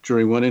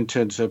 During one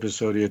intense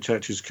episode, he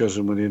attacked his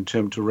cousin with the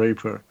intent to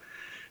rape her.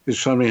 His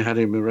family had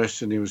him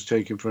arrested and he was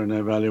taken for an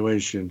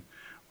evaluation,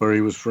 where he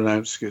was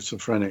pronounced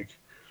schizophrenic.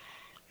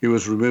 He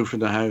was removed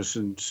from the house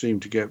and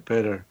seemed to get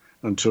better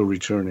until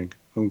returning,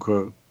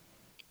 unquote.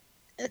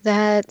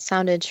 That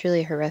sounded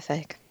truly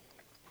horrific.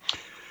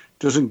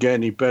 Doesn't get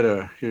any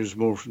better. Here's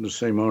more from the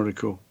same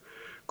article.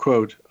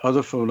 Quote,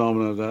 other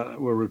phenomena that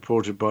were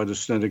reported by the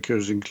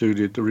Snedekers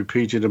included the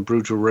repeated and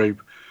brutal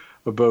rape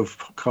of both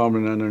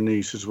Carmen and her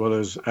niece, as well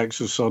as acts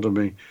of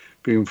sodomy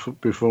being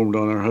performed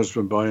on her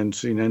husband by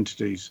unseen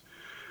entities.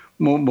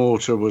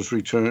 Mortar was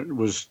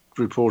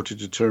reported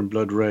to turn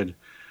blood red,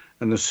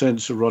 and the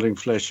scents of rotting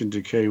flesh and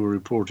decay were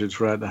reported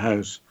throughout the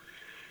house.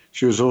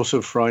 She was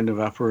also frightened of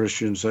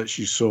apparitions that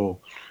she saw,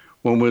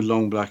 one with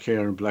long black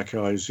hair and black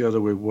eyes, the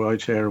other with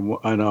white hair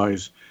and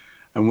eyes,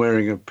 and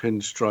wearing a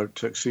pinstripe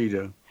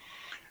tuxedo.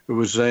 It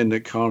was then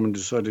that Carmen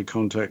decided to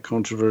contact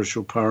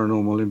controversial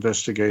paranormal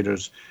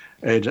investigators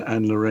Ed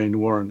and Lorraine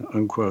Warren,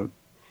 unquote.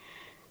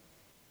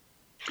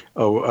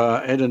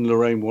 Ed and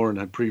Lorraine Warren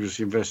had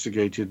previously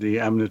investigated the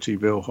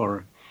Amityville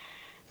horror.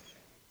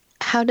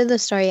 How did the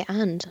story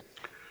end?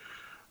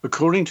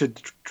 According to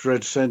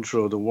Dread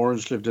Central, the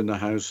Warrens lived in the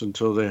house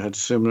until they had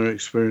similar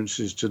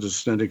experiences to the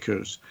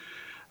Snedekers.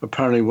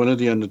 Apparently, one of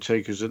the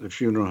undertakers at the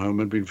funeral home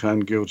had been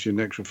found guilty of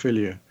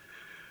necrophilia.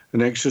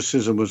 An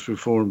exorcism was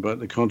performed, but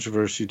the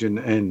controversy didn't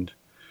end.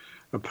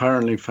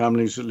 Apparently,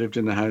 families that lived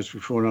in the house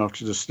before and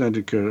after the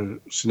Snedekers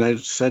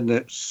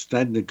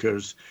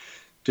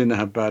didn't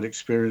have bad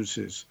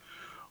experiences.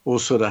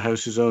 Also, the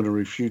house's owner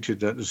refuted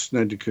that the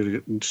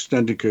Snedekers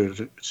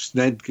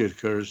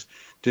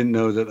didn't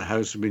know that the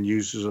house had been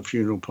used as a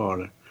funeral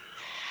parlor.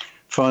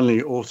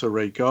 Finally, author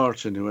Ray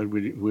Garton,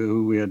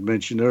 who we had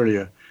mentioned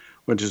earlier,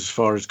 went as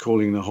far as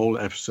calling the whole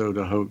episode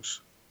a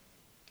hoax.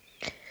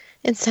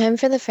 It's time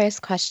for the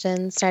first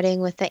question,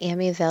 starting with the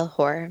Amityville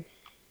horror.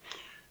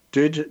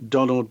 Did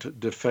Donald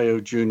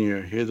DeFeo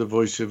Jr. hear the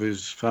voice of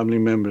his family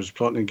members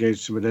plotting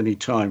against him at any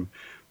time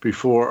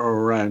before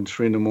or around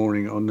 3 a.m.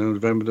 on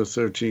November the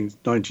 13th,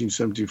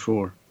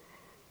 1974?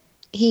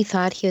 He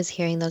thought he was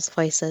hearing those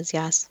voices,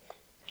 yes.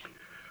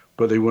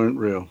 But they weren't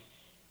real?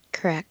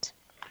 Correct.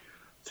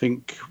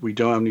 Think we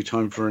don't have any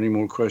time for any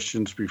more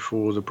questions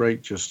before the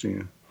break,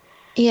 Justina?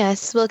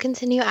 Yes, we'll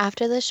continue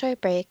after this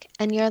short break,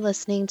 and you're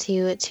listening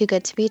to Too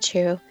Good to Be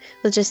True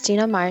with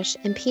Justina Marsh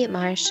and Pete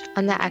Marsh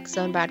on the X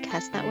Zone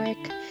Broadcast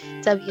Network,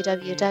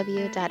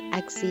 www.xzbn.net.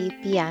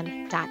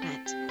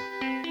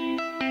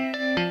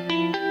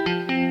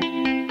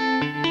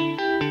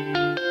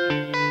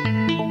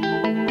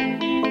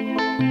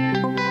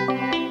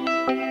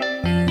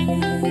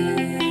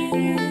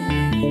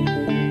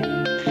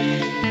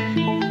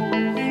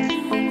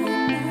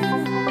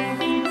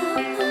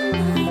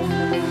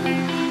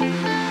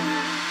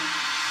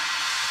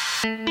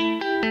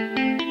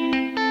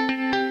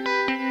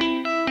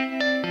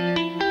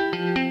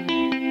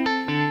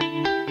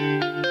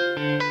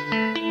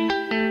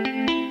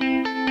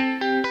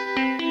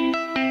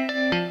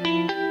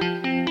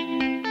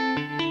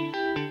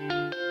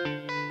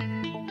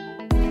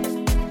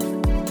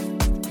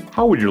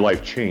 How would your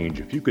life change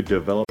if you could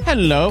develop...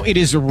 Hello, it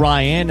is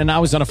Ryan, and I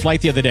was on a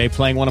flight the other day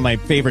playing one of my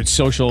favorite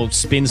social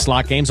spin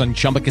slot games on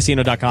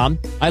ChumbaCasino.com.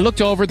 I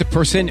looked over at the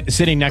person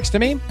sitting next to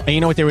me, and you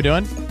know what they were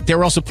doing? They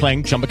were also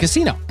playing Chumba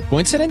Casino.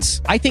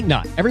 Coincidence? I think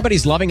not.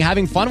 Everybody's loving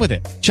having fun with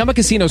it. Chumba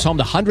Casino is home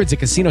to hundreds of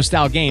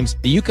casino-style games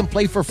that you can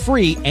play for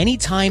free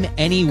anytime,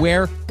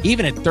 anywhere,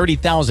 even at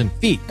 30,000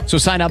 feet. So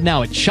sign up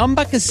now at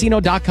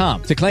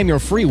ChumbaCasino.com to claim your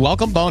free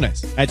welcome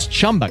bonus. That's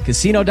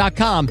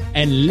ChumbaCasino.com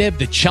and live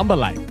the Chumba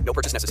life. No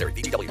purchase necessary.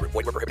 VGW. Void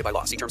where prohibited by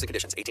law. See terms and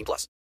conditions.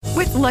 18+.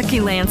 With Lucky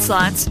Land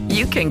Slots,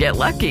 you can get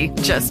lucky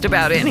just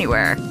about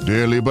anywhere.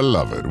 Dearly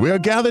beloved, we are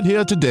gathered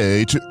here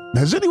today to...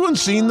 Has anyone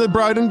seen the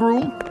bride and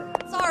groom?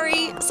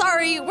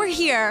 Sorry, we're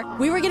here.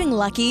 We were getting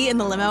lucky in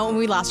the limo and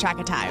we lost track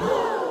of time.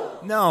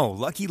 No,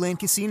 Lucky Land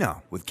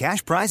Casino, with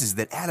cash prizes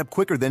that add up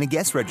quicker than a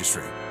guest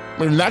registry.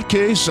 In that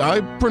case,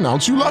 I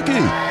pronounce you lucky.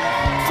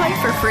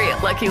 Play for free at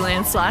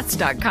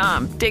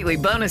LuckyLandSlots.com. Daily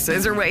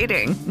bonuses are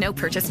waiting. No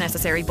purchase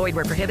necessary. Void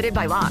where prohibited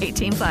by law.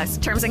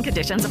 18+. Terms and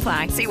conditions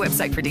apply. See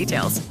website for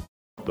details.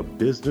 The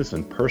business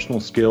and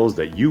personal skills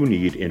that you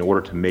need in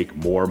order to make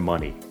more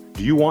money.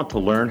 Do you want to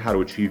learn how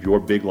to achieve your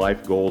big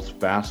life goals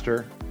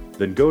faster?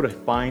 Then go to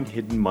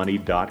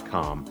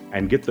findhiddenmoney.com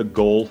and get the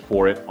Goal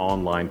for It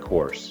online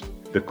course.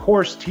 The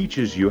course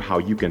teaches you how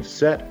you can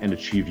set and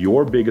achieve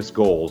your biggest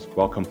goals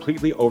while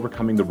completely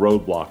overcoming the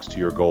roadblocks to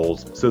your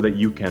goals so that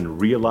you can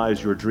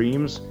realize your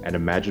dreams and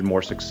imagine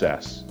more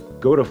success.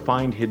 Go to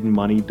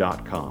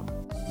findhiddenmoney.com.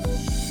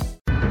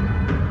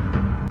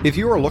 If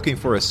you are looking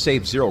for a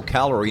safe,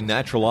 zero-calorie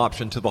natural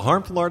option to the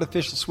harmful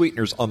artificial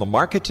sweeteners on the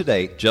market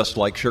today, Just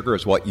Like Sugar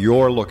is what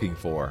you're looking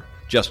for.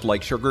 Just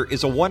Like Sugar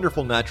is a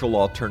wonderful natural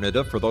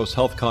alternative for those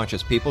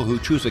health-conscious people who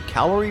choose a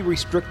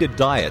calorie-restricted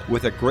diet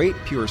with a great,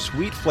 pure,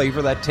 sweet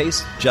flavor that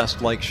tastes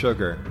just like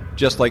sugar.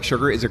 Just Like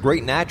Sugar is a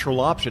great natural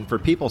option for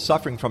people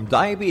suffering from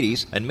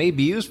diabetes and may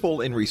be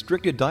useful in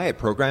restricted diet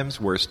programs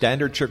where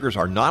standard sugars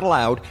are not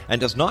allowed and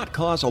does not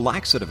cause a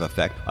laxative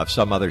effect of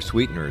some other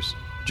sweeteners.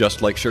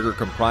 Just Like Sugar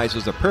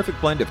comprises a perfect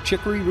blend of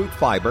chicory root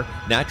fiber,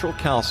 natural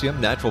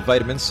calcium, natural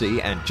vitamin C,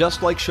 and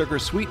Just Like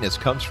Sugar's sweetness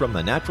comes from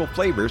the natural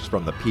flavors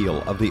from the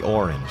peel of the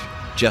orange.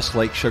 Just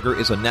Like Sugar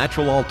is a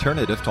natural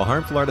alternative to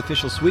harmful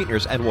artificial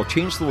sweeteners and will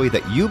change the way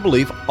that you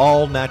believe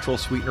all natural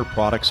sweetener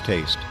products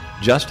taste.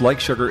 Just Like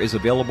Sugar is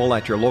available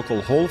at your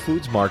local Whole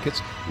Foods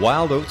markets,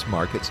 Wild Oats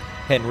markets,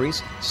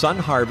 Henry's, Sun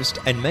Harvest,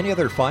 and many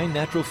other fine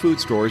natural food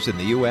stores in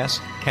the U.S.,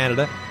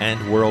 Canada,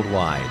 and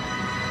worldwide.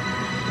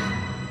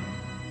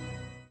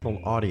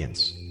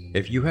 Audience.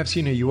 If you have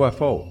seen a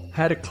UFO,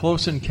 had a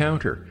close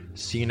encounter,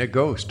 seen a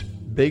ghost,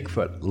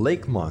 Bigfoot,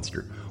 lake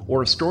monster,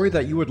 or a story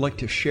that you would like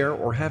to share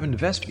or have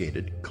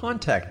investigated,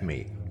 contact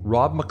me,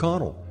 Rob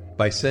McConnell,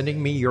 by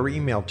sending me your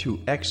email to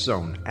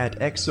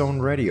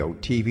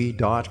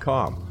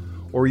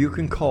xzone@xzoneradiotv.com, or you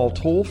can call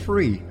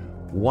toll-free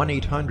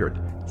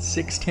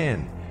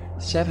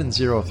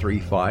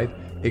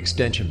 1-800-610-7035,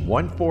 extension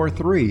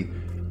 143,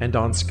 and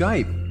on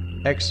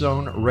Skype,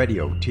 X-Zone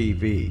Radio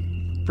TV.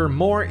 For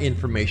more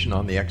information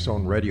on the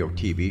X-Zone Radio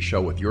TV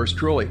show with yours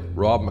truly,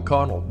 Rob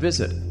McConnell,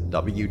 visit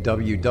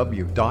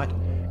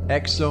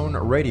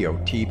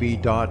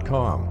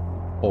www.xzoneradiotv.com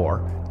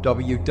or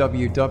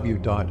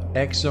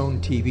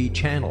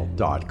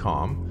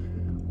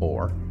www.xzonetvchannel.com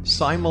or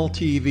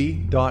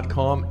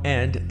simultv.com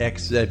and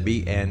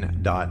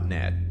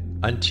xzbn.net.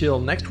 Until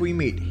next we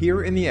meet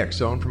here in the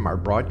X-Zone from our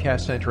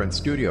broadcast center and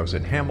studios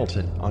in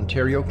Hamilton,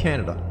 Ontario,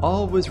 Canada,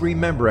 always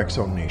remember,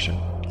 X-Zone Nation,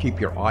 keep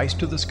your eyes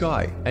to the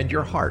sky and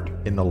your heart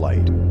in the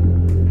light.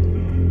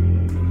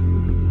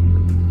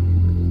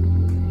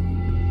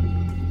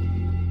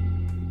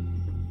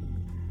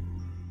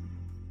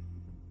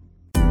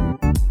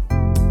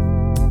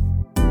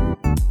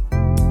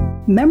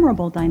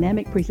 Memorable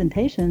dynamic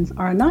presentations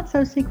are a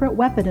not-so-secret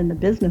weapon in the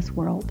business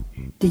world.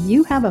 Do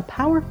you have a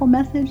powerful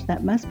message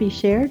that must be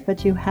shared,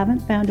 but you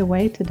haven't found a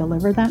way to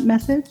deliver that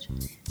message?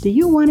 Do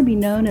you want to be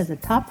known as a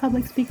top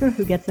public speaker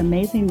who gets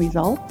amazing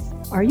results?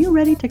 Are you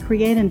ready to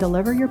create and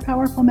deliver your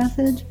powerful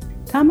message?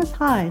 Thomas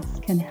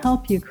Hides can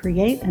help you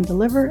create and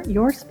deliver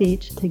your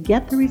speech to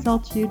get the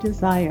results you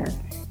desire.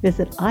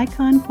 Visit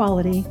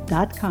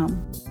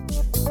iconquality.com.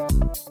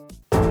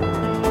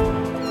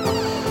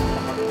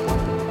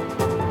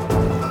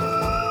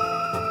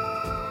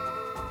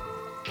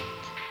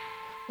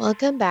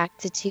 Welcome back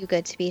to Too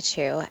Good to Be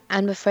True,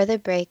 and before the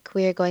break,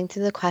 we are going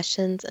through the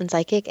questions and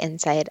psychic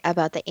insight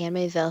about the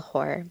Amityville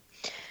Horror.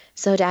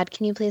 So, Dad,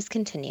 can you please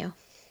continue?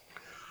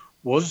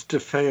 Was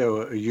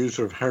DeFeo a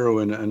user of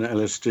heroin and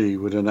LSD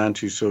with an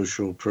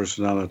antisocial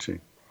personality?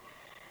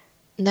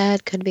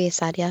 That could be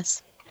said,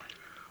 yes.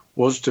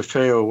 Was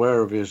DeFeo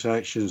aware of his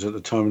actions at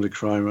the time of the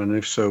crime, and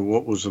if so,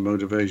 what was the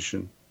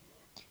motivation?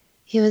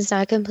 He was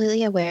not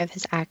completely aware of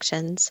his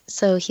actions,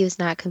 so he was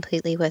not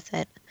completely with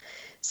it.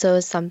 So it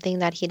was something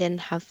that he didn't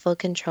have full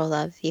control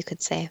of, you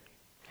could say.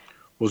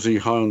 Was he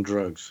high on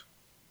drugs?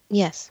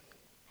 Yes.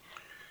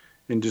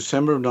 In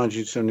December of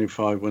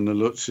 1975, when the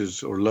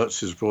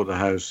Lutzes bought the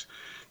house,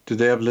 did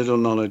they have little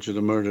knowledge of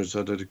the murders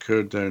that had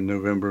occurred there in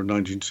November of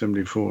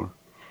 1974?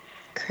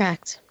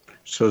 Correct.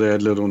 So they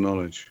had little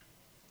knowledge?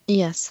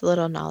 Yes,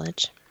 little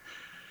knowledge.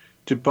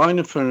 Did buying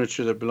the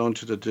furniture that belonged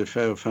to the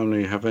DeFeo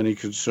family have any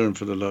concern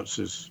for the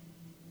Lutzes?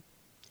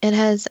 It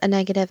has a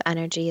negative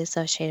energy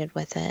associated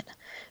with it,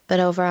 but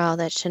overall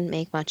that shouldn't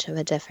make much of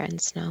a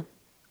difference, no.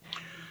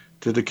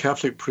 Did the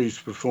Catholic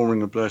priest performing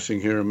the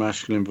blessing hear a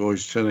masculine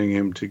voice telling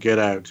him to get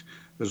out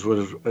as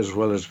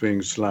well as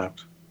being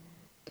slapped?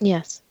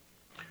 Yes.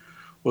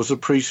 Was the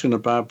priest in a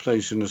bad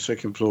place in the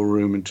second floor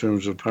room in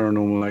terms of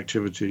paranormal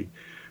activity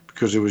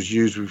because it was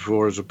used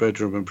before as a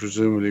bedroom and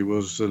presumably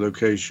was the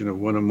location of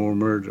one or more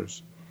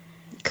murders?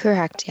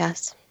 Correct,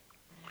 yes.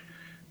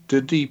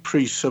 Did the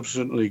priest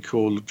subsequently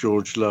call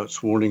George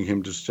Lutz, warning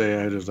him to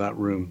stay out of that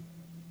room?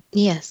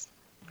 Yes.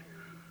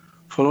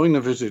 Following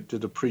the visit,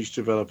 did the priest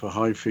develop a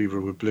high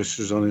fever with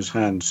blisters on his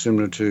hands,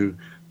 similar to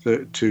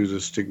the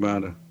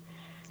stigmata?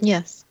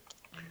 Yes.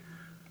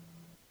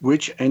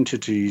 Which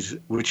entity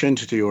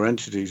or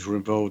entities were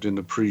involved in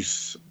the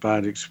priest's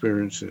bad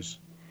experiences?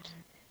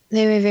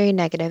 They were very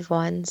negative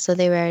ones, so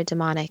they were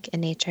demonic in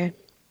nature.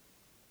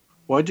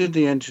 Why did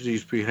the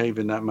entities behave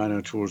in that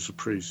manner towards the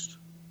priest?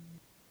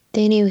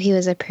 They knew he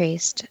was a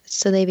priest,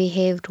 so they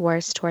behaved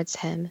worse towards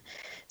him,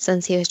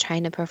 since he was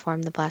trying to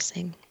perform the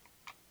blessing.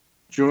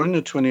 During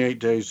the 28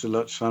 days the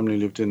Lutz family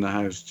lived in the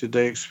house, did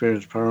they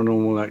experience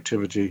paranormal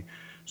activity,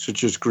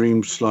 such as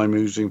green slime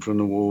oozing from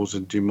the walls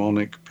and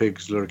demonic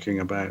pigs lurking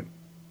about?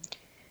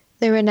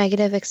 There were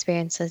negative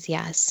experiences,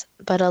 yes,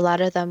 but a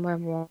lot of them were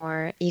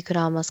more, you could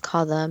almost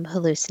call them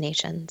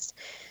hallucinations.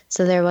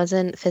 So there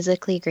wasn't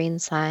physically green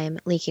slime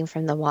leaking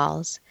from the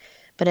walls,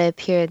 but it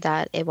appeared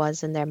that it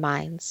was in their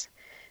minds.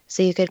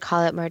 So you could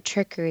call it more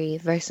trickery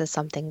versus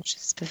something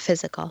just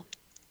physical.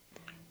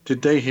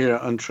 Did they hear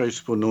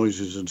untraceable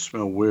noises and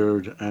smell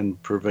weird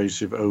and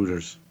pervasive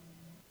odors?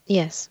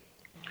 Yes.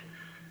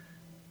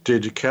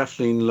 Did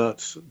Kathleen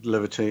Lutz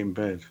levitate in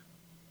bed?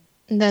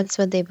 That's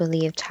what they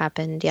believed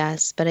happened,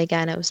 yes, but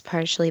again, it was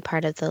partially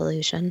part of the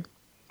illusion.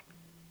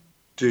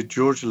 Did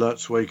George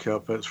Lutz wake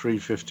up at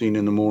 3:15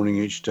 in the morning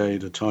each day,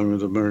 the time of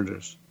the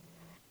murders?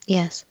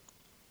 Yes.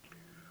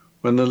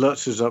 When the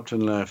Lutzes upped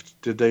and left,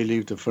 did they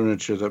leave the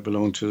furniture that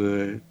belonged to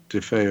the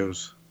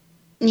DeFeos?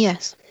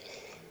 Yes.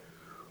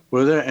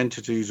 Were there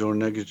entities or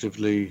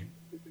negatively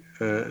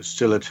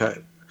still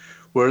attached?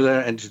 Were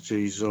there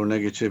entities or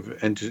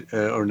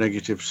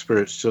negative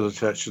spirits still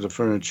attached to the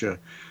furniture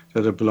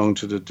that had belonged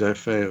to the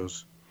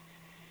DeFeos?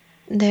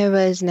 There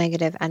was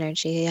negative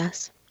energy,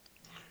 yes.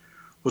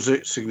 Was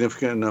it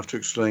significant enough to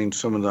explain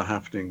some of the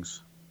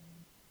happenings?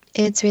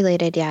 It's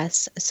related,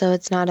 yes. So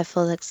it's not a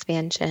full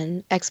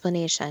explanation,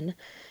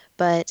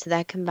 but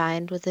that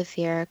combined with the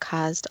fear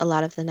caused a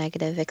lot of the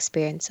negative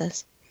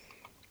experiences.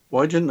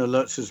 Why didn't the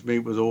Lutzes meet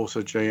with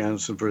author Jay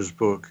Anson for his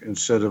book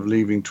instead of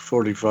leaving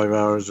 45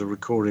 hours of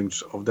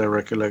recordings of their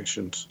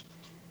recollections?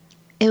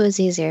 It was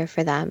easier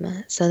for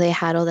them, so they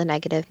had all the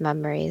negative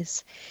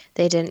memories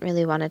they didn't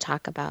really want to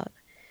talk about.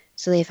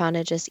 So they found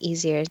it just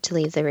easier to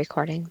leave the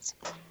recordings.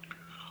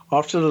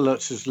 After the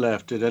Lutzes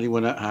left, did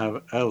anyone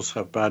else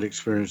have bad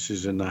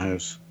experiences in the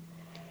house?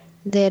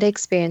 They had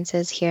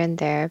experiences here and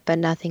there, but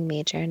nothing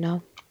major,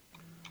 no.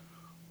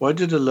 Why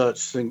did the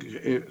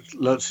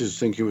Lutzes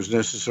think it was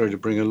necessary to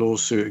bring a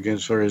lawsuit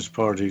against various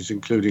parties,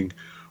 including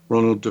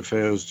Ronald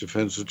DeFeo's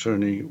defense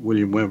attorney,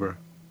 William Weber?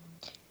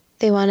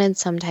 They wanted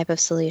some type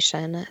of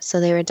solution, so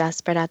they were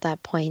desperate at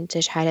that point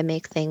to try to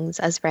make things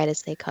as right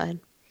as they could.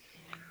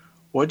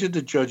 Why did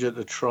the judge at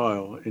the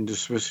trial, in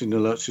dismissing the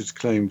Lutzes'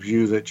 claim,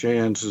 view that Jay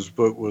Anson's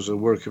book was a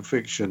work of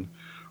fiction,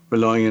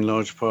 relying in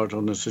large part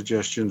on the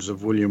suggestions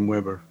of William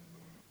Weber?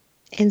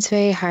 It's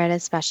very hard,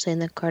 especially in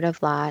the court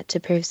of law, to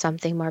prove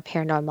something more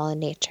paranormal in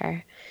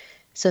nature.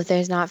 So if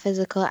there's not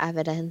physical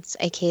evidence,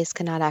 a case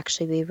cannot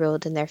actually be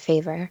ruled in their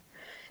favor.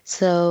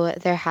 So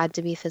there had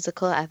to be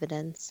physical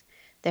evidence.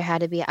 There had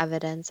to be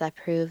evidence that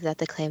proved that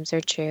the claims are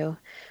true,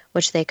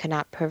 which they could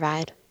not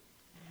provide.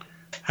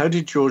 How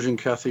did George and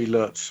Kathy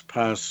Lutz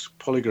pass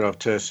polygraph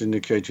tests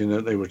indicating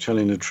that they were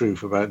telling the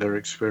truth about their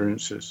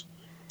experiences?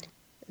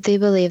 They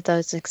believed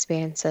those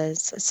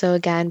experiences, so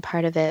again,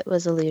 part of it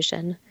was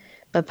illusion,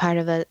 but part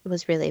of it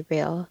was really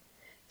real.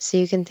 So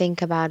you can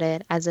think about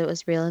it as it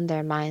was real in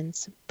their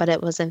minds, but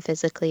it wasn't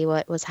physically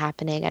what was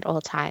happening at all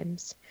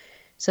times.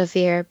 So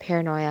fear,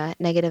 paranoia,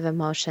 negative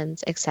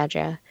emotions,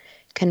 etc.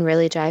 can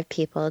really drive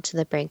people to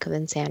the brink of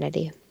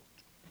insanity.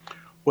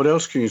 What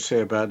else can you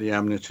say about the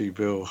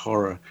Amityville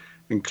horror,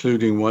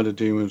 including why the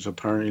demons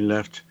apparently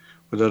left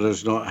with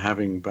others not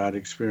having bad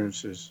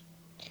experiences?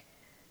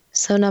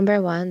 So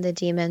number one, the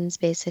demons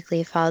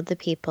basically followed the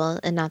people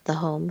and not the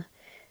home.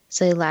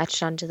 So they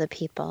latched onto the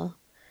people.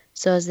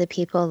 So as the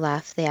people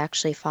left, they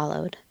actually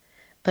followed.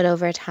 But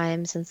over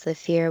time, since the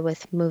fear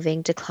with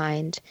moving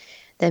declined,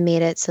 that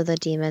made it so the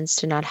demons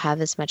did not have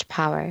as much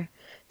power.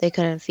 They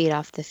couldn't feed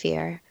off the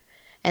fear.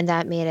 And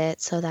that made it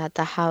so that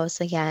the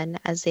house, again,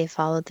 as they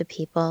followed the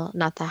people,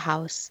 not the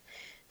house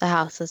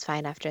was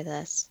fine after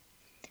this.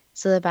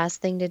 So the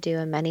best thing to do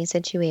in many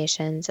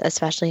situations,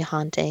 especially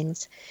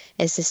hauntings,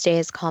 is to stay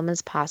as calm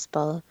as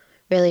possible,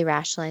 really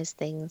rationalize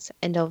things,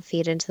 and don't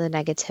feed into the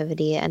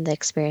negativity and the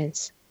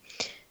experience.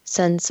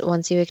 Since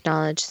once you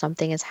acknowledge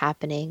something is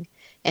happening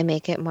and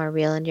make it more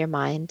real in your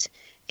mind,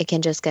 it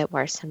can just get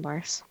worse and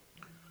worse.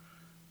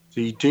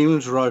 The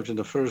demons arrived in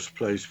the first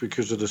place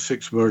because of the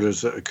 6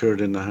 murders that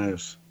occurred in the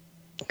house.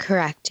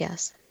 Correct,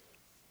 yes.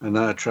 And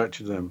that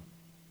attracted them.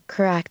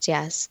 Correct,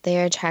 yes. They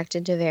are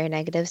attracted to very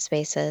negative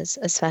spaces,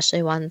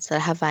 especially ones that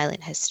have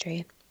violent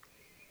history.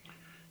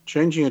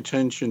 Changing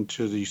attention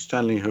to the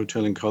Stanley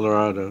Hotel in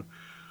Colorado,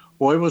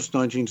 why was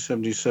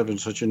 1977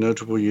 such a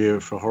notable year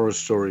for horror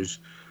stories,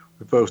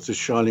 with both The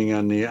Shining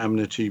and the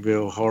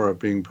Amityville Horror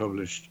being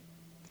published?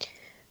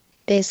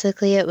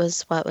 Basically, it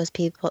was what was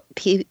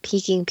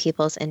piquing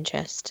people's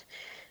interest.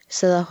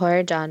 So the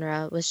horror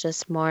genre was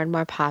just more and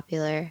more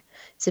popular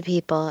to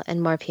people,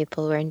 and more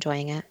people were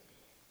enjoying it.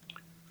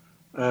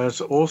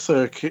 As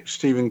author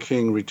Stephen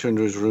King returned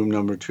to his room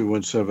number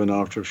 217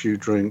 after a few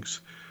drinks,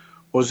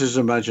 was his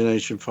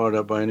imagination fired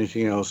up by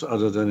anything else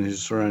other than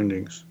his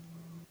surroundings?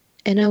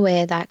 In a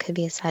way, that could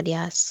be said,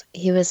 yes.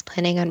 He was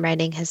planning on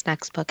writing his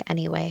next book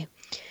anyway,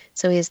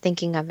 so he was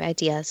thinking of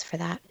ideas for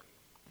that.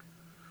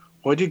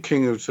 Why did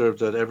King observe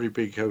that every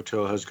big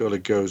hotel has got a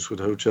ghost, with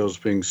hotels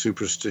being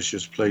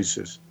superstitious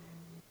places?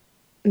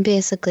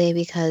 Basically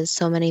because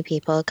so many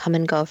people come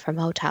and go from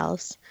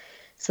hotels.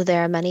 So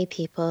there are many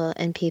people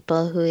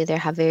who either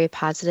have very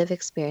positive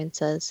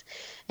experiences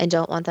and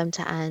don't want them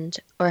to end,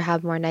 or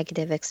have more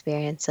negative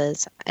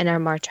experiences and are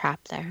more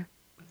trapped there.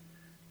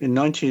 In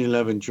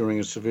 1911, during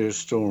a severe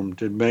storm,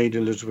 did maid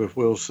Elizabeth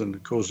Wilson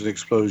cause an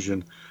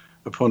explosion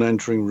upon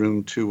entering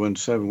room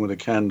 217 with a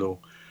candle,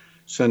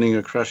 sending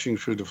her crashing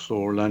through the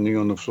floor, landing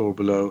on the floor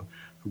below,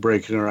 and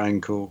breaking her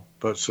ankle,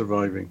 but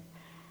surviving?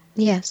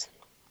 Yes.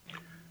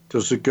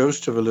 Does the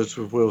ghost of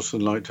Elizabeth Wilson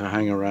like to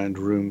hang around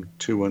room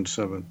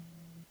 217?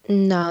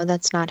 No,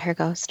 that's not her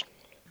ghost.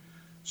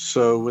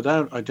 So,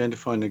 without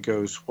identifying the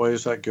ghost, why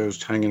is that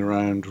ghost hanging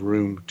around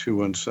room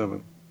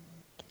 217?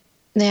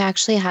 They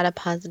actually had a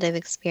positive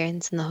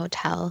experience in the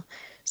hotel,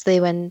 so they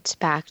went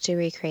back to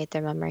recreate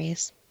their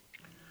memories.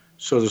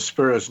 So the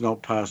spirit has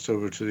not passed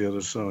over to the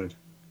other side?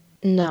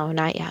 No,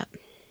 not yet.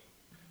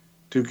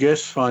 Do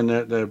guests find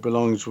that their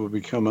belongings will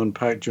become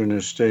unpacked during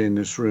their stay in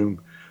this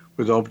room,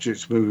 with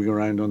objects moving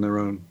around on their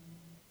own?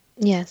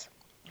 Yes.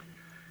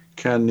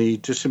 Can the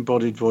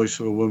disembodied voice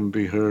of a woman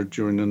be heard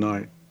during the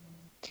night?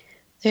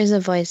 There's a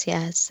voice,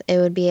 yes. It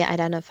would be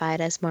identified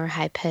as more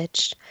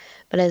high-pitched,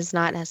 but it is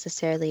not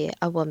necessarily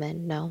a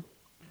woman, no.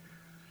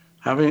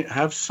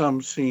 Have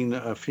some seen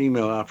a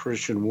female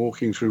apparition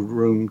walking through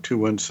room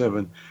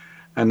 217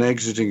 and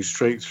exiting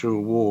straight through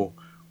a wall,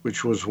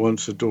 which was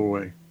once a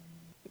doorway?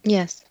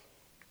 Yes.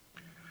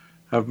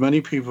 Have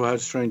many people had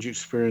strange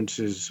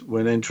experiences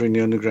when entering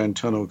the underground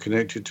tunnel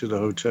connected to the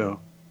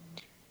hotel?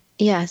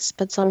 Yes,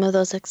 but some of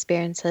those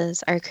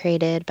experiences are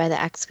created by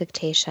the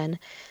expectation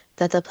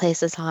that the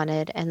place is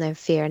haunted and their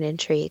fear and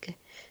intrigue.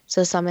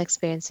 So some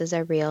experiences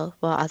are real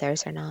while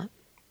others are not.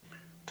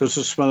 Does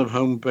the smell of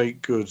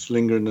home-baked goods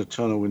linger in the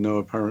tunnel with no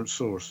apparent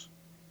source?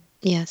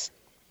 Yes.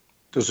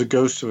 Does the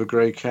ghost of a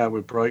grey cat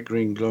with bright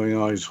green glowing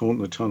eyes haunt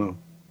the tunnel?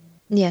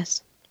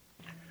 Yes.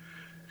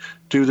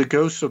 Do the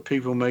ghosts of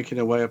people making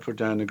their way up or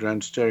down the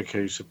grand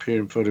staircase appear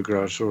in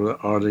photographs,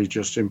 or are they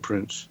just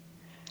imprints?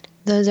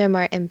 Those are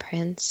more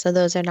imprints, so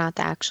those are not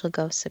the actual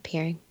ghosts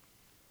appearing.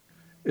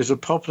 Is a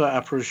popular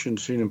apparition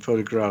seen in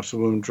photographs a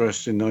woman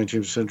dressed in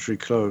 19th century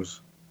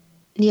clothes?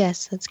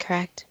 Yes, that's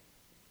correct.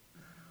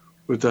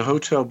 With the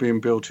hotel being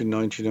built in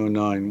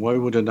 1909, why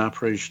would an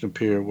apparition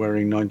appear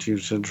wearing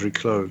 19th century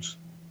clothes?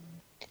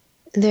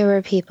 There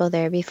were people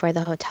there before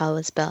the hotel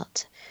was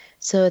built,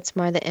 so it's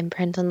more the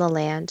imprint on the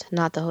land,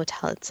 not the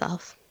hotel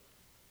itself.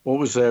 What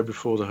was there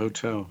before the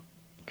hotel?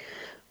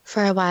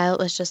 For a while,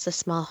 it was just a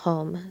small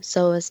home,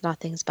 so it was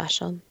nothing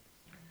special.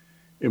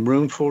 In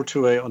room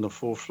 428 on the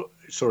fourth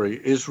floor,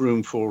 is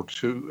room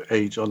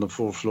 428 on the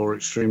fourth floor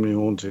extremely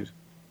haunted?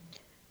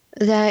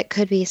 That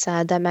could be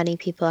said that many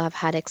people have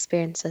had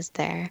experiences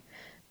there,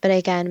 but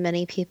again,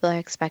 many people are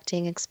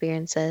expecting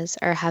experiences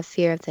or have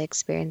fear of the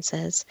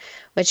experiences,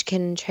 which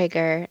can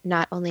trigger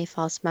not only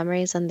false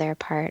memories on their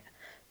part,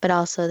 but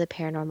also the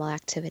paranormal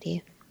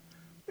activity.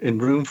 In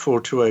room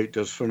 428,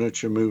 does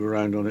furniture move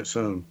around on its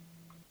own?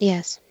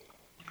 Yes.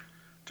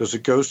 Does a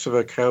ghost of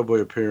a cowboy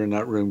appear in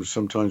that room,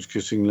 sometimes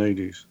kissing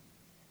ladies?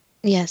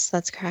 Yes,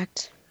 that's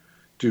correct.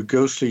 Do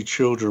ghostly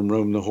children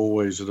roam the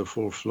hallways of the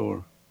fourth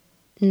floor?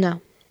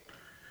 No.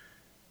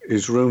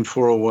 Is room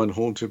 401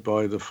 haunted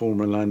by the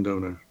former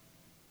landowner?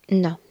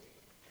 No.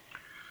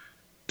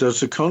 Does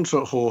the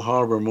concert hall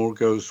harbor more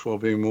ghosts while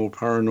being more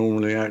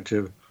paranormally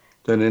active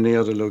than any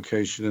other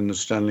location in the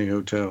Stanley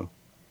Hotel?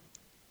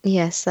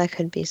 Yes, that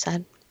could be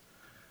said.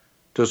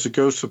 Does the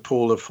ghost of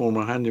Paul, the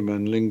former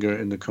handyman, linger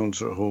in the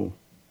concert hall?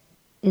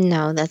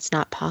 No, that's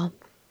not Paul.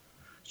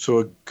 So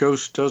a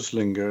ghost does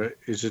linger.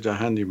 Is it a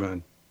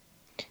handyman?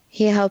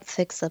 He helped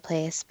fix the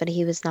place, but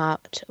he was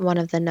not one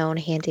of the known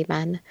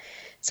handymen,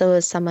 so it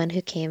was someone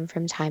who came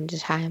from time to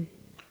time.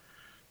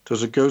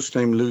 Does a ghost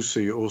named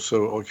Lucy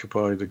also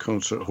occupy the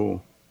concert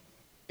hall?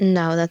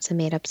 No, that's a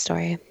made-up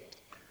story.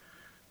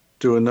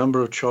 Do a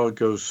number of child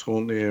ghosts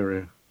haunt the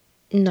area?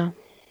 No.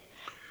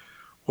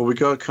 Well, we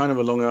got kind of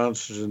a long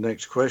answer to the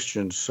next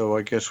question, so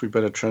I guess we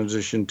better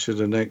transition to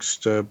the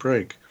next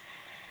break.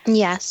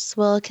 Yes,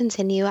 we'll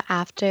continue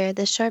after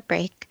this short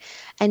break,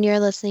 and you're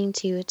listening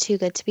to Too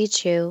Good to Be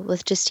True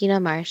with Justina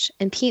Marsh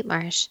and Pete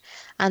Marsh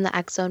on the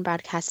X-Zone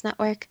Broadcast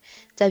Network,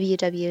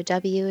 www.xzbn.net.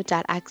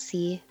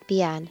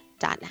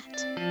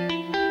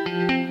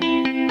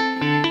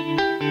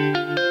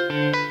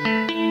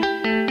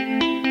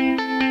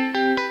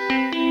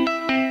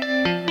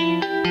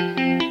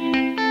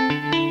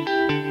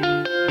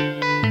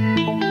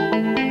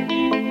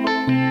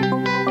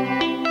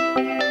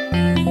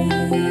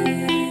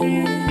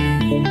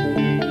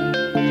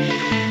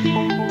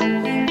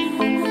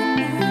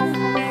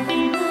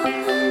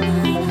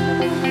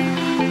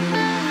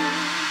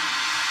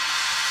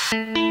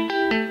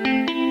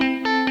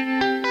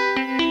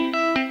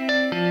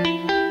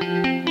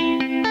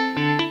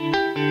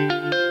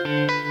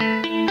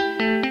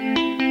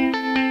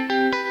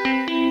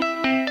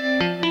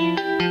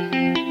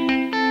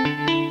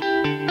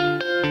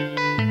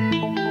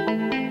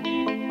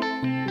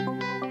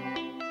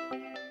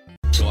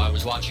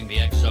 Watching the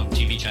X-Zone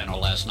TV channel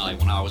last night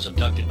when I was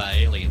abducted by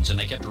aliens, and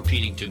they kept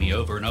repeating to me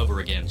over and over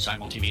again,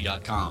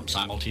 simultv.com,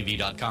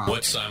 simultv.com.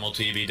 What's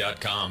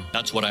simultv.com?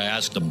 That's what I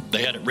asked them.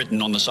 They had it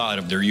written on the side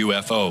of their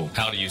UFO.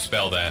 How do you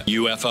spell that?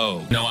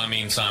 UFO. No, I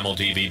mean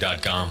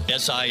simultv.com.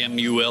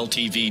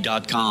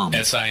 simultv.com.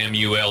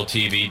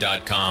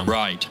 simultv.com.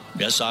 Right.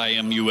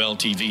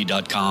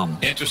 simultv.com.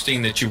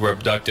 Interesting that you were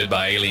abducted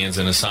by aliens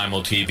in a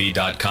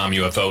simultv.com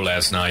UFO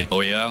last night.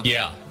 Oh, yeah?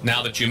 Yeah.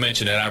 Now that you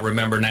mention it, I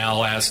remember now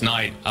last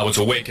night I was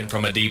awakened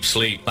from a deep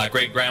sleep. My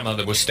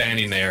great-grandmother was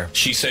standing there.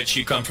 She said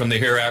she'd come from the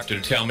hereafter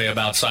to tell me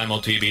about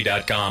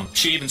simultv.com.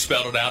 She even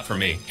spelled it out for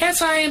me.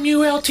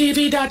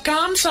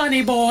 simultv.com,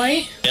 sonny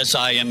boy.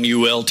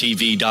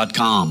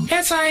 simultv.com.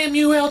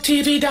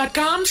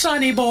 simultv.com,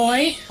 sonny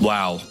boy.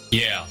 Wow.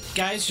 Yeah.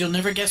 Guys, you'll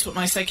never guess what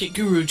my psychic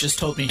guru just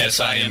told me.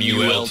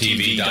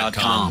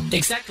 simultv.com.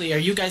 Exactly. Are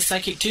you guys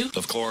psychic too?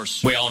 Of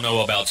course. We all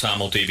know about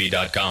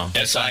simultv.com.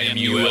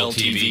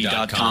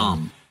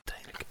 simultv.com.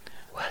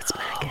 What's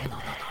making?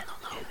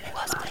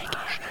 What's making?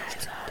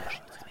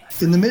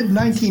 In the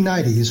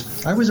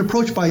mid-1990s, I was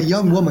approached by a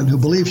young woman who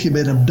believed she'd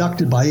been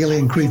abducted by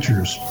alien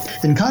creatures.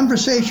 In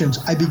conversations,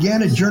 I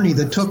began a journey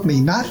that took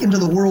me not into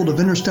the world of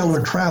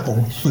interstellar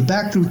travel, but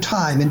back through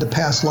time into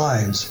past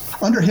lives.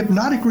 Under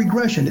hypnotic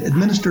regression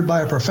administered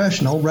by a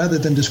professional rather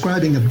than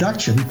describing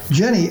abduction,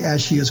 Jenny,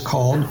 as she is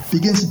called,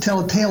 begins to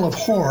tell a tale of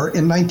horror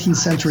in 19th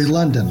century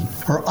London.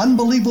 Her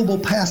unbelievable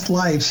past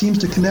life seems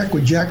to connect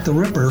with Jack the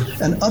Ripper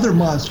and other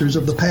monsters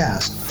of the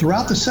past.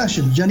 Throughout the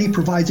session, Jenny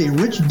provides a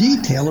rich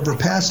detail of her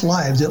past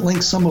lives that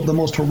links some of the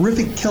most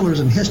horrific killers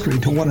in history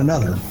to one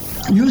another.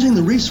 Using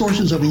the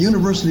resources of a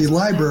university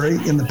library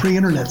in the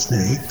pre-internet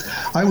day,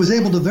 I was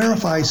able to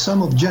verify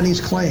some of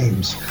Jenny's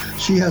claims.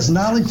 She has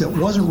knowledge that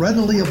wasn't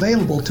readily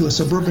available to a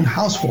suburban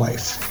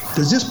housewife.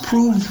 Does this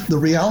prove the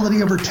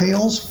reality of her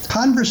tales?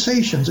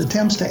 Conversations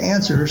attempts to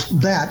answer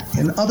that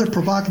and other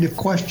provocative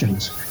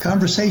questions.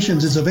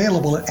 Conversations is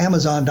available at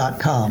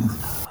Amazon.com.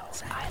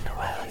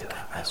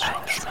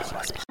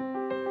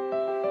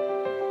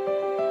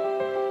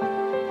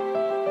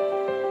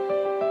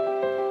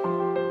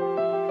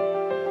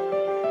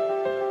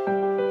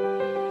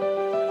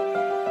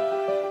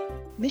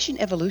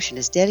 Mission Evolution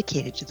is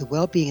dedicated to the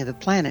well-being of the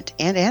planet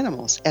and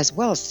animals, as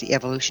well as the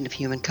evolution of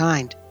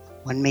humankind.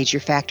 One major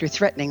factor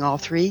threatening all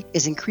three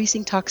is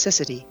increasing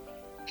toxicity.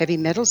 Heavy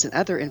metals and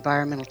other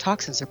environmental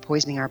toxins are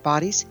poisoning our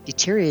bodies,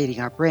 deteriorating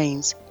our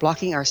brains,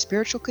 blocking our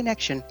spiritual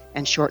connection,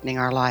 and shortening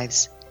our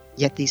lives.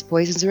 Yet these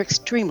poisons are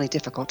extremely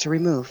difficult to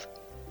remove.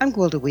 I'm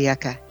Gwilda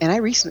Wiyaka, and I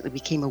recently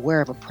became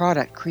aware of a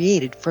product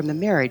created from the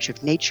marriage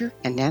of nature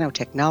and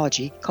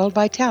nanotechnology called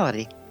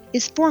Vitality.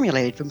 It's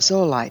formulated from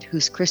zoolite,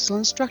 whose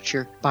crystalline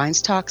structure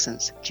binds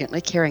toxins, gently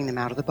carrying them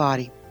out of the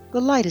body.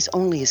 The light is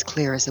only as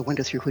clear as the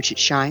window through which it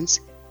shines.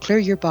 Clear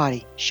your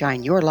body,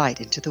 shine your light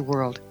into the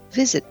world.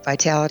 Visit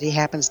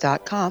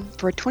vitalityhappens.com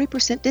for a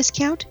 20%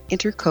 discount.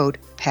 Enter code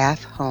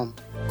PATHHOME.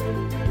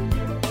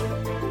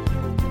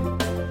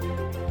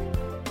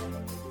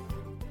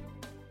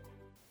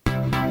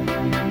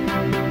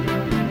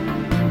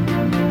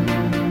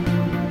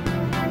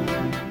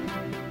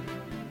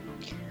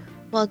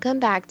 Welcome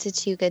back to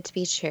Too Good to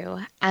Be True.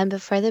 And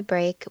before the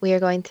break, we are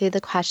going through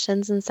the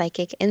questions and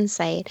psychic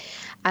insight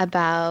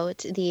about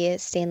the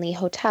Stanley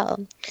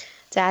Hotel.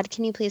 Dad,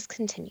 can you please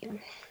continue?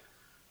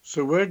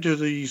 So where do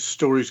these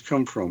stories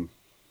come from?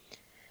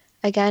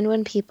 Again,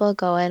 when people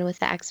go in with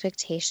the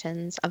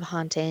expectations of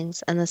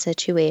hauntings and the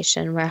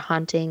situation where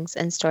hauntings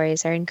and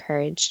stories are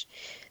encouraged,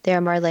 they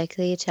are more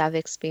likely to have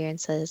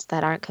experiences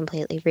that aren't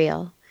completely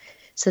real.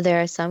 So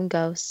there are some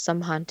ghosts,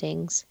 some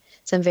hauntings,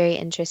 some very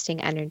interesting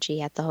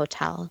energy at the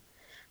hotel.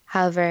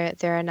 However,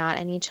 there are not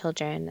any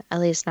children, at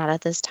least not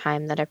at this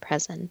time, that are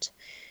present.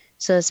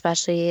 So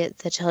especially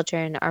the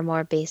children are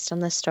more based on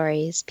the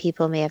stories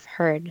people may have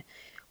heard,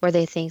 where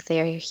they think they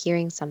are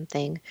hearing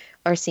something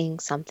or seeing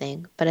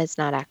something, but it's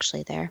not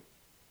actually there.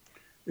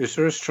 Is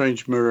there a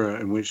strange mirror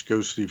in which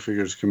ghostly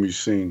figures can be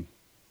seen?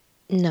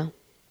 No.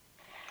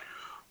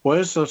 Why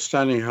is the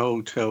Stanley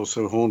Hotel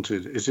so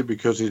haunted? Is it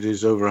because it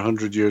is over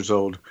 100 years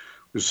old,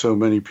 with so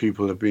many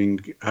people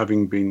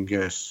having been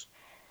guests?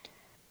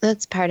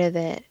 That's part of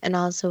it, and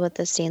also what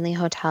the Stanley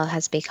Hotel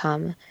has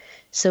become.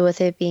 So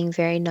with it being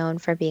very known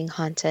for being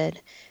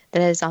haunted,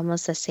 that it is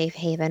almost a safe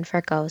haven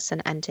for ghosts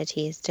and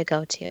entities to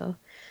go to.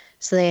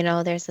 So they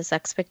know there's this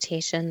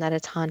expectation that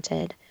it's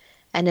haunted,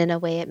 and in a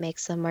way it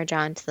makes them more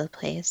drawn to the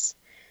place.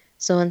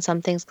 So when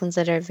something's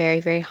considered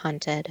very, very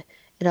haunted,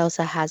 it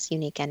also has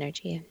unique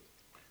energy.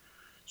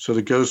 So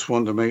the ghosts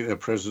want to make their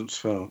presence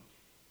felt?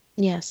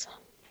 Yes.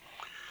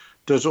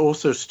 Does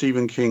author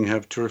Stephen King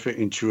have terrific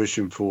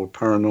intuition for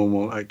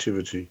paranormal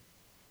activity?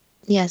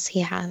 Yes, he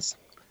has.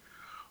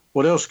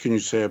 What else can you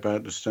say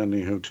about the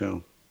Stanley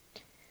Hotel?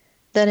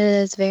 That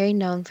it is very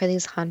known for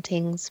these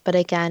hauntings, but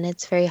again,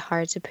 it's very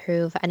hard to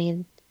prove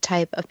any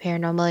type of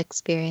paranormal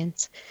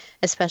experience,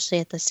 especially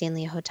at the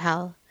Stanley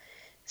Hotel.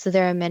 So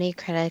there are many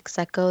critics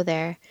that go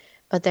there,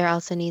 but there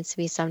also needs to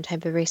be some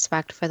type of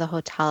respect for the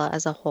hotel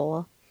as a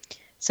whole.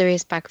 So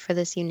respect for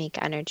this unique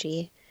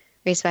energy,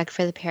 respect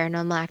for the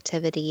paranormal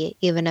activity,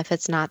 even if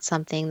it's not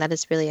something that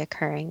is really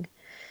occurring.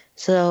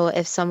 So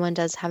if someone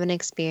does have an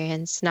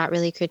experience, not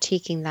really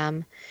critiquing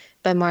them,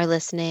 but more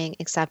listening,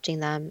 accepting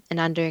them, and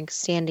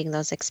understanding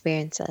those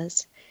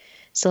experiences.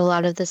 So a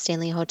lot of the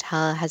Stanley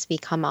Hotel has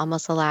become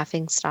almost a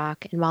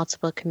laughingstock in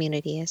multiple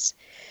communities.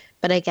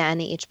 But again,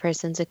 each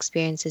person's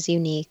experience is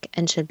unique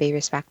and should be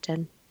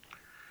respected.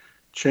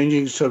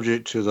 Changing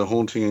subject to the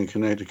haunting in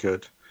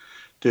Connecticut,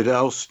 did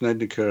Al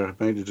Snedniker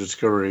make the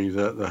discovery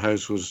that the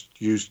house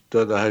used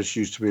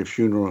to be a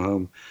funeral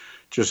home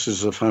just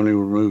as the family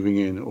were moving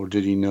in, or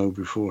did he know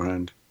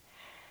beforehand?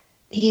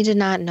 He did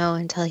not know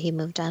until he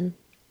moved in.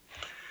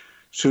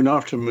 Soon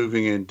after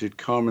moving in, did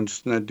Carmen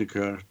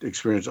Snedniker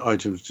experience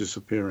items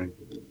disappearing?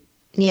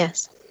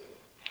 Yes.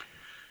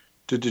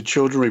 Did the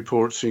children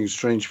report seeing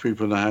strange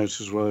people in the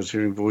house, as well as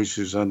hearing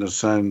voices and the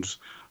sounds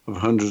of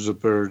hundreds of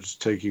birds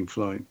taking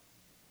flight?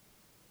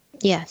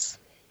 Yes.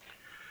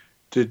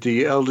 Did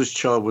the eldest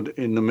child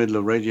in the middle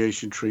of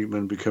radiation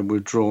treatment become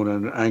withdrawn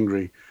and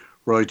angry,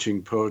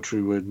 writing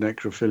poetry with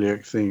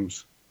necrophiliac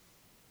themes?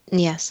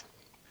 Yes.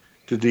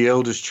 Did the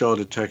eldest child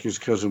attack his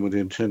cousin with the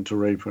intent to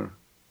rape her?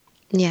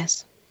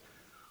 Yes.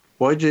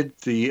 Why did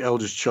the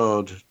eldest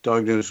child,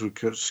 diagnosed with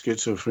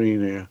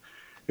schizophrenia,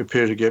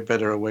 appear to get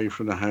better away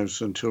from the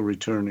house until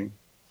returning?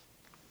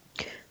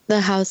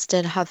 The house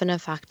did have an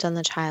effect on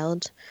the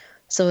child,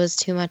 so it was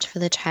too much for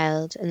the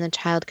child, and the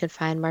child could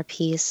find more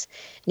peace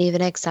and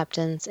even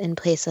acceptance in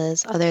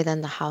places other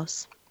than the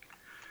house.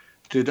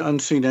 Did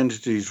unseen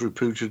entities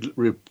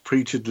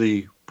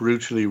repeatedly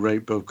brutally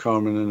rape both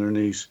Carmen and her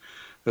niece,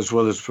 as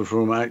well as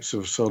perform acts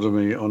of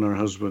sodomy on her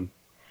husband?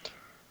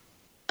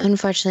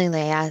 Unfortunately,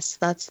 yes.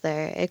 That's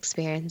their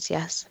experience,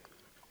 yes.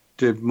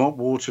 Did mop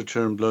water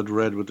turn blood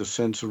red with the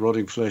sense of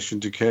rotting flesh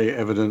and decay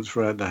evidence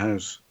throughout the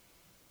house?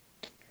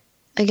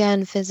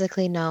 Again,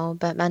 physically no,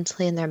 but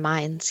mentally in their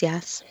minds,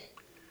 yes.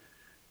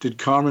 Did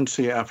Carmen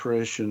see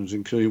apparitions,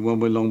 including one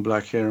with long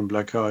black hair and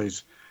black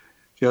eyes,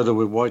 the other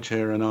with white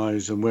hair and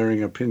eyes and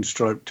wearing a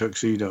pinstripe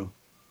tuxedo?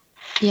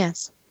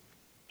 Yes.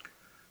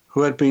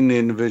 Who had been the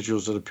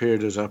individuals that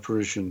appeared as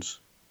apparitions?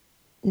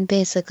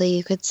 Basically,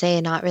 you could say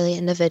not really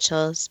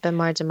individuals, but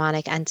more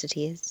demonic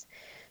entities.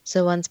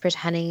 So one's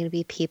pretending to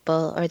be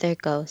people or they're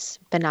ghosts,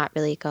 but not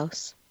really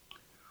ghosts.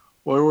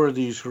 Why were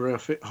these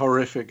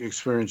horrific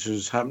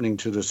experiences happening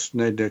to the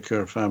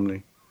Snedeker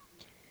family?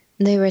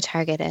 They were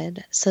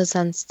targeted, so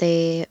since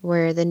they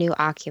were the new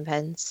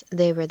occupants,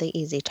 they were the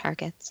easy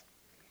targets.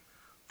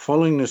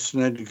 Following the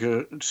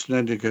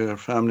Snedeker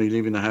family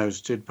leaving the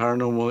house, did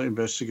paranormal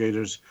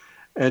investigators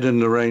Ed and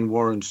Lorraine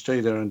Warren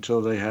stay there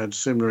until they had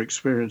similar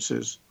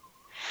experiences?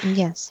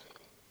 Yes.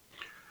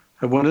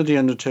 Had one of the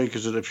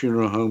undertakers at the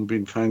funeral home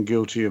been found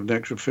guilty of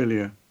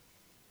necrophilia?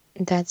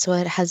 That's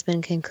what has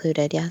been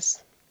concluded,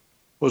 yes.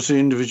 Was the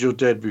individual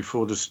dead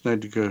before the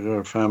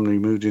Snedeker family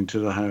moved into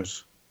the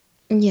house?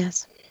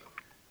 Yes.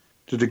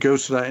 Did the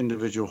ghost of that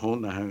individual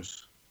haunt the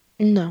house?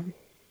 No.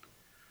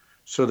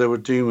 So there were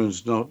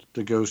demons, not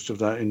the ghost of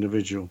that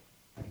individual?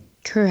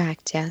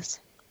 Correct,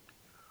 yes.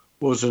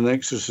 Was an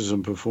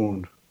exorcism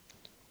performed?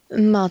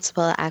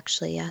 Multiple,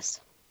 actually, yes.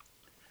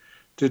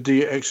 Did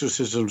the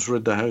exorcisms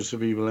rid the house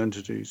of evil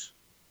entities?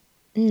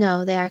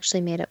 No, they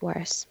actually made it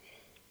worse.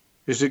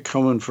 Is it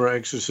common for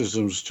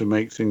exorcisms to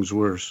make things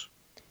worse?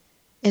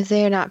 If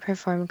they are not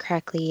performed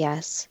correctly,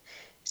 yes.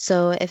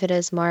 So if it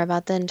is more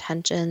about the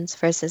intentions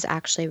versus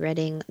actually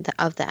ridding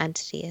of the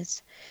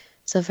entities.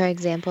 So for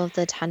example, if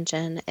the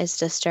intention is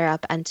to stir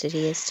up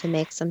entities to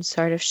make some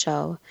sort of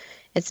show,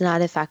 it's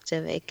not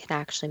effective, it can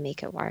actually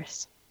make it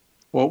worse.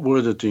 What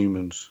were the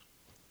demons?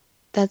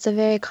 That's a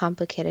very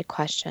complicated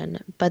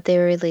question, but they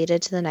were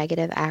related to the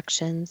negative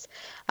actions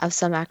of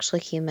some actual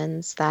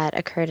humans that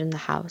occurred in the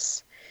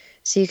house.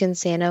 So you can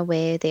say in a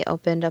way they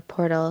opened a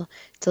portal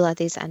to let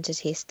these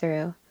entities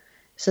through.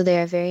 So they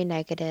are very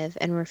negative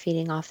and we're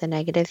feeding off the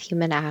negative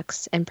human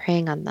acts and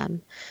preying on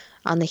them,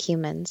 on the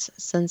humans,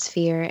 since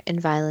fear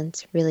and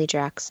violence really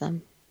directs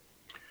them.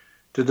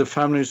 Did the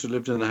families that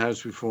lived in the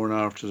house before and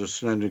after the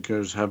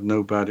Snedekers have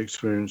no bad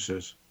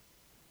experiences?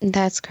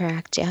 That's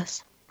correct,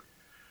 yes.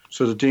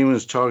 So the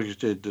demons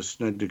targeted the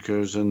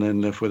Snedekers and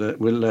then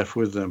left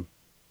with them?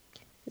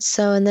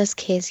 So in this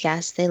case,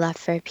 yes, they left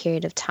for a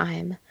period of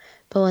time.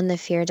 But when the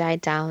fear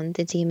died down,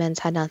 the demons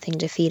had nothing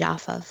to feed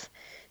off of.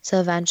 So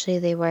eventually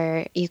they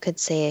were, you could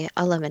say,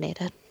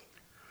 eliminated.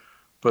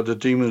 But the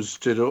demons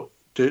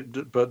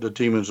but the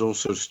demons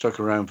also stuck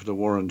around for the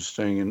Warrens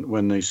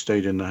when they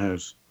stayed in the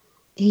house?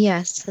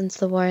 Yes, since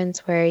the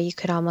Warrens were, you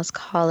could almost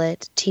call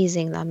it,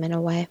 teasing them in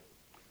a way.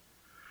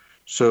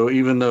 So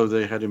even though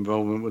they had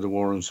involvement with the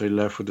Warrens, they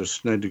left with the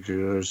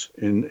Snedekers.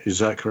 Is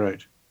that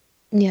correct?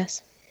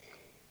 Yes.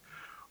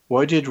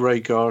 Why did Ray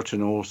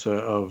Garton, author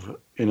of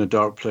In a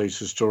Dark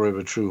Place, A Story of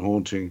a True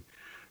Haunting,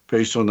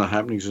 based on the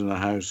happenings in the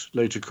house,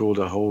 later call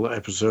the whole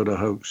episode a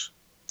hoax?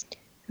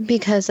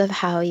 Because of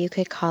how you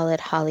could call it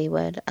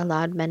Hollywood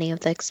allowed many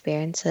of the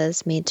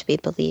experiences made to be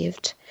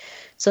believed.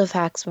 So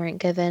facts weren't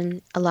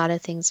given, a lot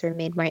of things were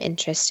made more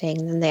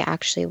interesting than they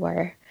actually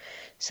were.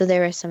 So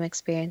there were some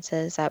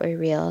experiences that were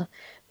real,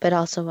 but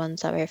also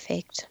ones that were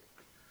faked.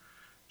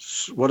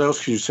 What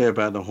else can you say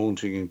about the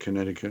haunting in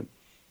Connecticut?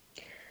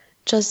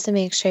 Just to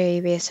make sure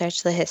you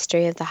research the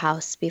history of the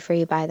house before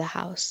you buy the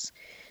house.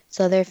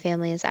 So their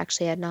families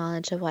actually had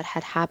knowledge of what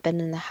had happened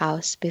in the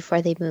house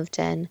before they moved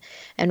in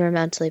and were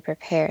mentally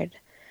prepared.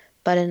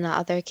 But in the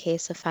other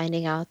case of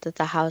finding out that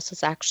the house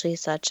was actually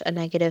such a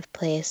negative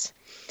place,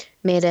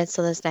 made it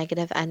so this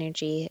negative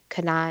energy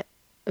could not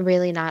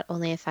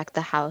only affect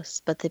the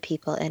house, but the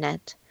people in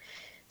it.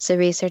 So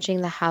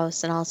researching the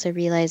house and also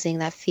realizing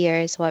that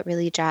fear is what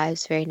really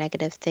drives very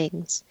negative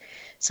things.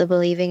 So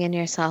believing in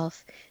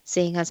yourself,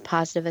 seeing as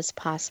positive as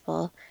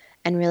possible,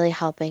 and really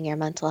helping your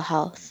mental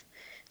health.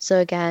 So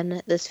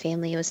again, this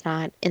family was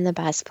not in the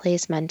best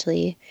place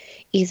mentally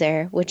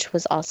either, which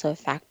was also a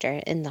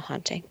factor in the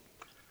haunting.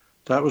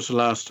 That was the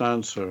last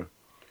answer.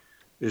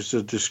 Is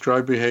the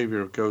described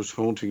behavior of ghosts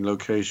haunting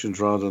locations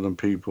rather than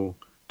people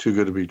too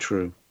good to be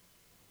true?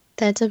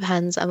 That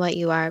depends on what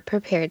you are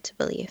prepared to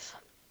believe.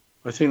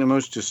 I think the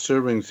most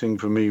disturbing thing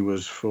for me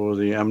was for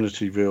the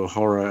Amityville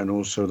horror and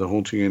also the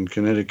haunting in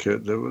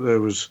Connecticut. There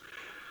was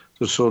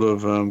the sort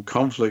of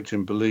conflict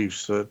in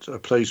beliefs that a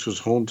place was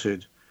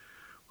haunted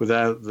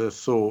without the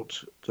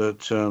thought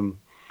that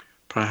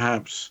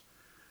perhaps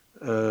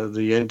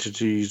the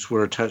entities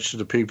were attached to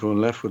the people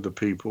and left with the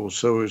people.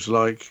 So it was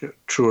like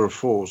true or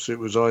false. It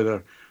was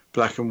either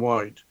black and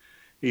white.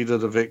 Either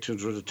the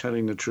victims were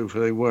telling the truth or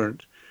they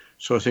weren't.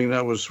 So I think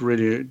that was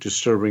really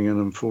disturbing and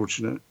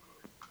unfortunate.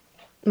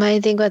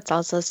 I think what's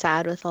also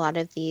sad with a lot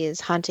of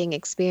these haunting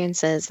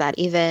experiences, that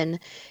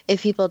even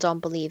if people don't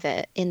believe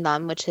it in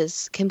them, which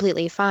is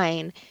completely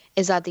fine,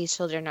 is that these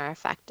children are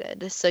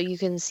affected. So you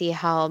can see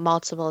how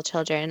multiple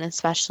children,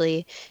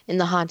 especially in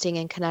the haunting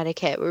in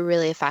Connecticut, were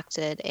really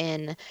affected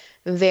in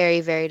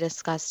very, very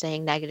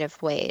disgusting, negative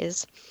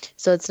ways.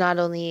 So it's not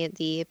only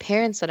the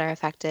parents that are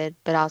affected,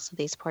 but also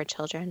these poor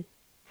children.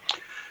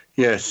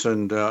 Yes,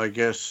 and I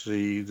guess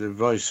the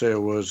advice there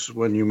was,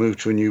 when you move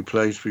to a new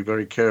place, be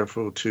very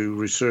careful to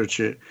research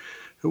it,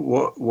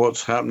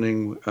 what's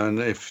happening, and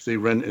if the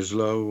rent is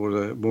low or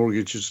the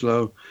mortgage is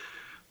low,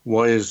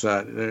 why is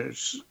that?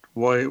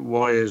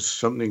 Why is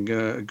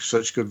something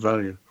such good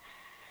value?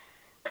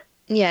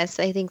 Yes,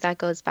 I think that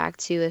goes back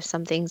to, if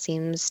something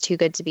seems too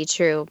good to be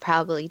true,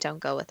 probably don't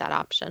go with that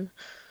option.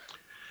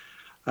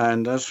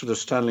 And as for the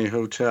Stanley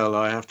Hotel,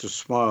 I have to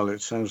smile.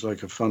 It sounds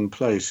like a fun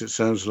place. It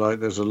sounds like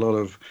there's a lot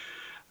of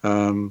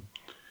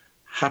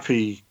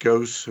happy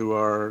ghosts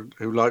who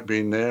like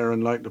being there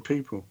and like the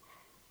people.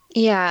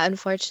 Yeah,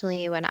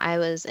 unfortunately, when I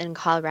was in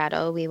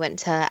Colorado, we went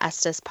to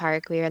Estes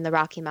Park. We were in the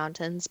Rocky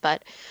Mountains,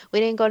 but we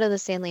didn't go to the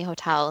Stanley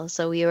Hotel.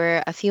 So we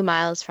were a few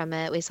miles from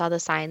it. We saw the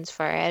signs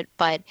for it.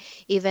 But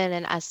even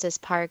in Estes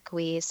Park,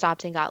 we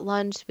stopped and got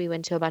lunch. We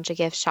went to a bunch of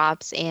gift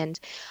shops. And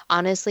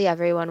honestly,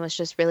 everyone was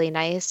just really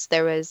nice.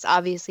 There was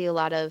obviously a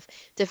lot of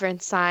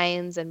different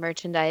signs and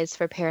merchandise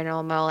for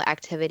paranormal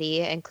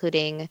activity,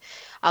 including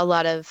a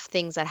lot of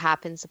things that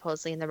happen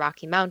supposedly in the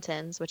Rocky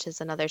Mountains, which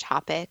is another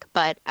topic.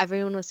 But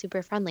everyone was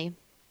super friendly.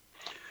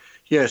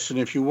 Yes, and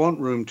if you want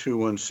room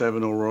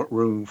 217 or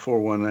room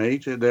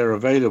 418, they're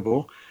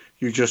available.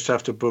 You just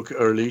have to book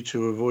early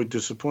to avoid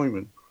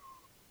disappointment.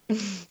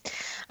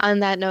 On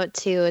that note,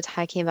 too,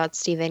 talking about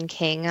Stephen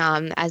King,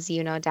 as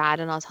you know, Dad,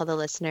 and I'll tell the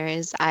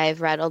listeners, I've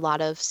read a lot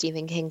of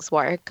Stephen King's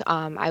work.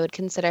 I would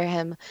consider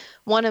him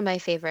one of my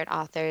favorite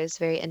authors,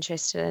 very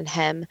interested in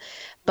him.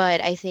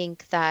 But I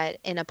think that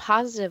in a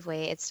positive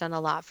way, it's done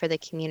a lot for the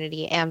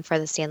community and for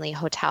the Stanley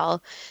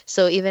Hotel.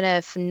 So even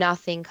if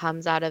nothing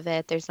comes out of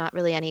it, there's not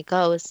really any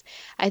ghosts,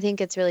 I think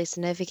it's really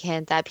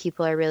significant that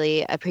people are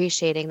really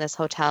appreciating this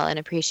hotel and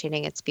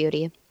appreciating its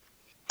beauty.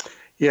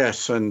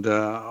 Yes, and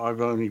I've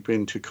only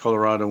been to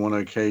Colorado on one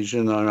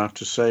occasion. I have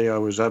to say I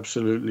was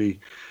absolutely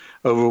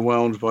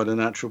overwhelmed by the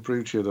natural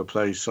beauty of the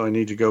place. So I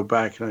need to go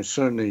back, and I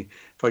certainly,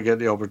 if I get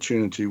the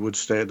opportunity, would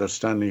stay at the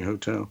Stanley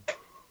Hotel.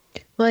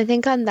 Well, I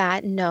think on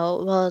that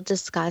note, we'll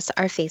discuss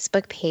our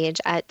Facebook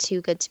page at Too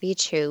Good to Be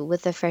True,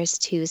 with the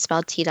first two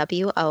spelled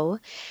TWO,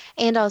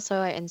 and also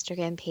our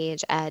Instagram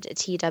page at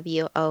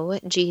TWOGTBT.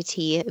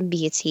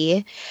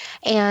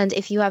 And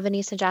if you have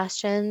any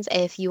suggestions,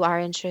 if you are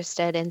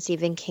interested in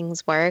Stephen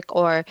King's work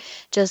or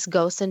just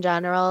ghosts in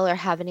general, or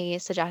have any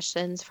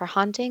suggestions for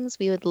hauntings,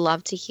 we would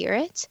love to hear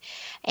it.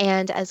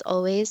 And as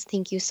always,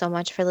 thank you so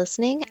much for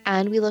listening,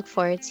 and we look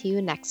forward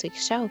to next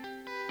week's show.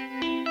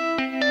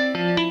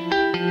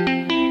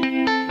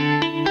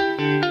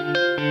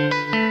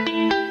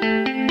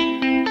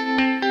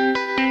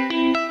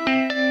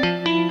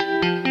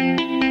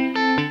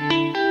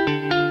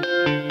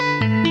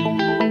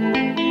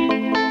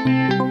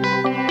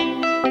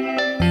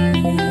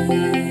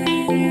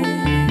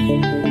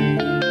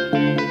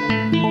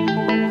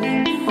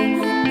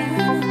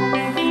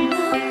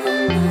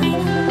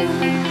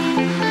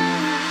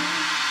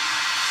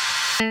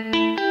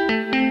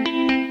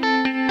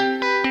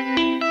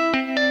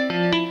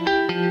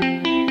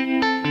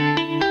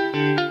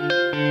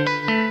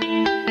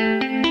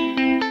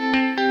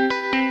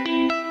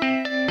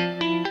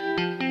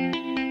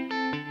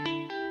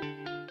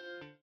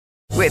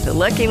 With the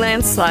Lucky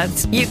Land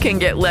Slots, you can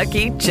get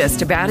lucky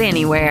just about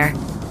anywhere.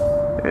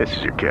 This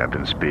is your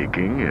captain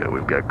speaking.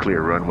 We've got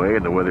clear runway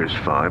and the weather's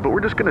fine, but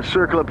we're just going to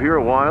circle up here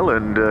a while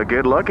and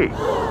get lucky.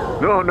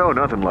 No,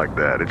 nothing like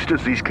that. It's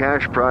just these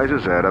cash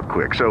prizes add up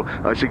quick. So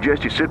I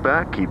suggest you sit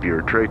back, keep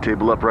your tray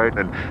table upright,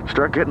 and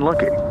start getting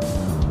lucky.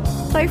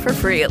 Play for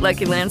free at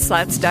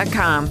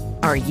LuckyLandSlots.com.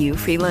 Are you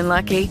feeling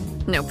lucky?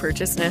 No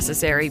purchase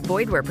necessary.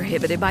 Void where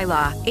prohibited by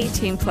law.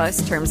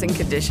 18+ terms and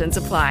conditions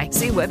apply.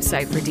 See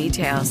website for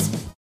details.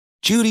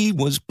 Judy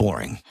was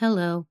boring.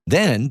 Hello.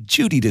 Then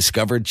Judy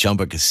discovered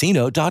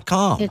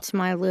ChumbaCasino.com. It's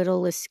my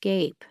little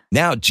escape.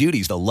 Now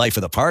Judy's the life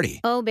of the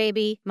party. Oh,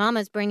 baby,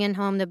 mama's bringing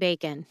home the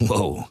bacon.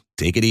 Whoa,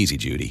 take it easy,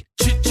 Judy.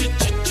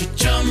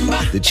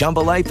 The Chumba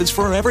life is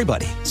for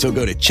everybody. So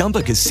go to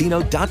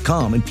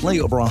ChumbaCasino.com and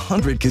play over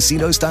 100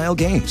 casino-style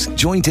games.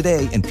 Join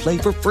today and play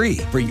for free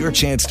for your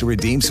chance to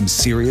redeem some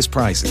serious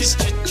prizes.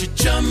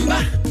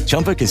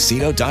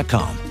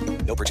 ChumbaCasino.com.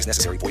 No purchase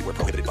necessary. Void where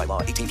prohibited by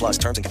law. 18 plus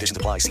terms and conditions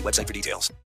apply. See website for details.